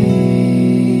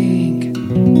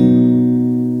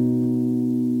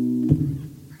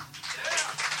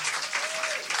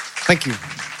 Thank you.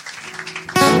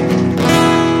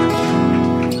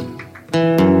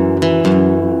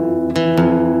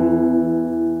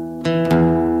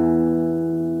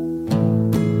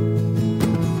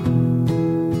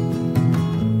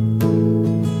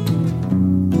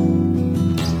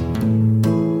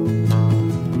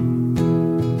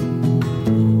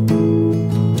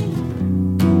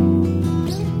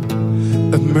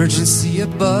 Emergency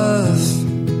above.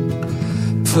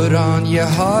 Put on your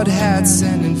hard hats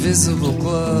and invisible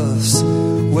gloves.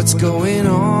 What's going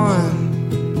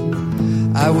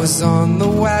on? I was on the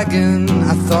wagon,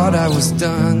 I thought I was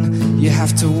done. You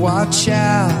have to watch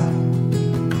out.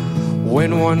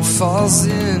 When one falls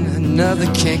in, another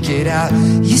can't get out.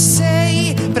 You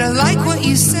say, but I like what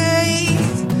you say.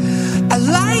 I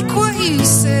like what you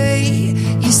say.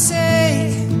 You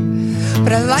say,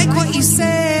 but I like what you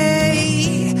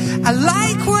say. I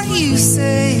like what you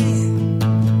say.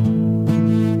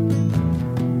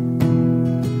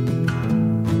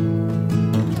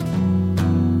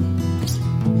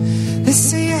 They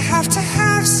say you have to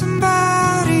have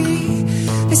somebody.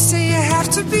 They say you have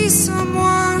to be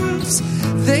someone's.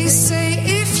 They say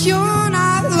if you're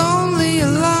not lonely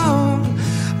alone,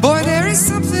 boy, there is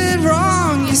something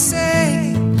wrong, you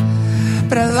say.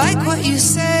 But I like what you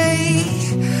say.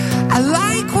 I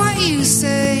like what you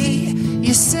say.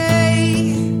 You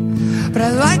say, but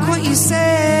I like what you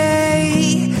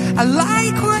say. I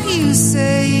like what you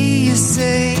say. You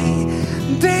say,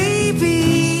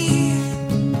 baby,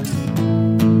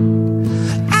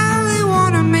 I only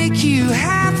wanna make you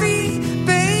happy,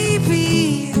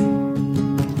 baby.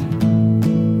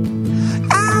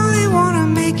 I only wanna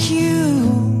make you.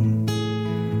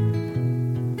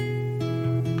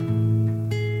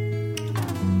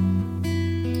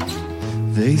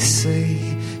 They say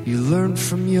you learn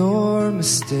from your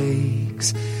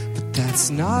mistakes, but that's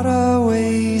not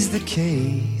always the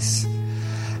case.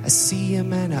 I see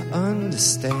him and I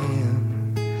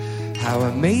understand how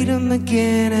I made him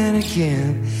again and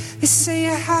again. They say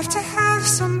you have to have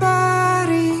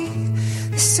somebody.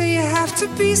 They say you have to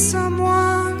be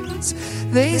someone's.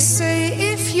 They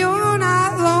say if you're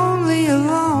not lonely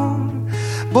alone,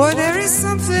 boy, there is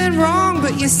something wrong,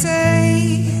 but you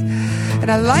say, and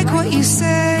I like what you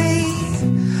say.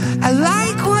 I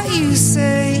like what you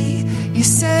say. You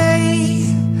say,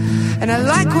 and I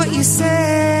like what you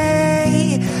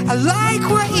say. I like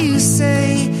what you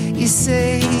say. You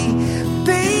say,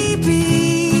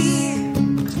 baby,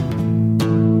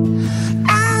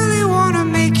 I only wanna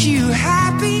make you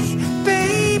happy,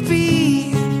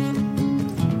 baby.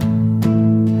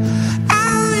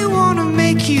 I only wanna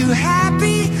make you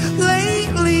happy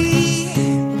lately.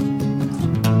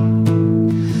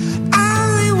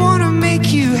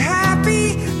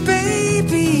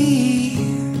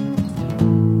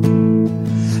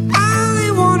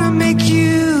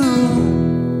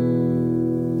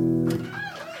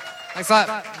 Thanks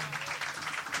a lot.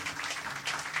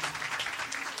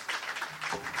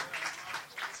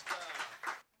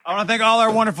 I want to thank all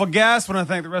our wonderful guests. I want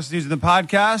to thank the rest of you in the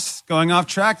podcast. Going off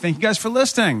track. Thank you guys for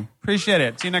listening. Appreciate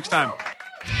it. See you next time.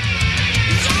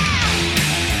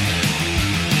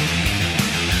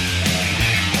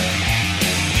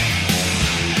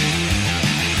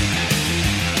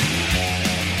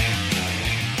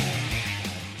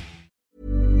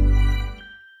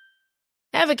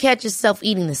 Ever catch yourself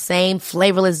eating the same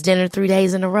flavorless dinner 3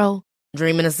 days in a row?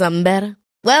 Dreaming of something better?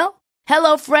 Well,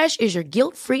 HelloFresh is your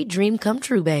guilt-free dream come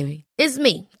true, baby. It's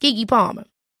me, Keke Palmer.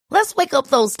 Let's wake up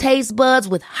those taste buds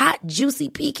with hot, juicy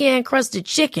pecan-crusted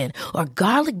chicken or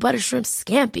garlic butter shrimp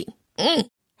scampi.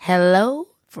 Hello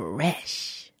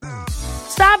Fresh.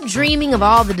 Stop dreaming of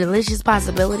all the delicious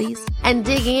possibilities and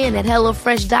dig in at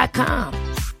HelloFresh.com.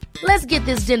 Let's get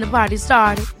this dinner party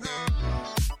started.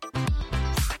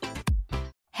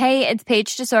 Hey, it's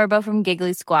Paige DeSorbo from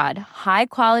Giggly Squad. High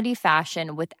quality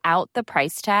fashion without the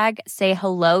price tag. Say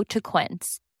hello to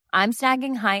Quince. I'm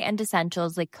snagging high-end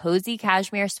essentials like cozy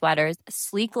cashmere sweaters,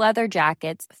 sleek leather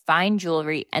jackets, fine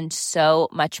jewelry, and so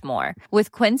much more.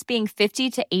 With Quince being 50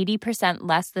 to 80%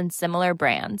 less than similar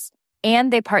brands.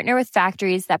 And they partner with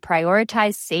factories that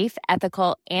prioritize safe,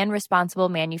 ethical, and responsible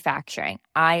manufacturing.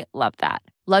 I love that.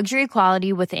 Luxury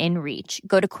quality within reach.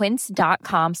 Go to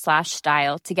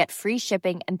quince.com/style to get free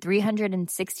shipping and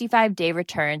 365-day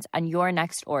returns on your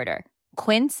next order.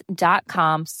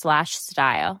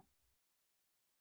 Quince.com/style.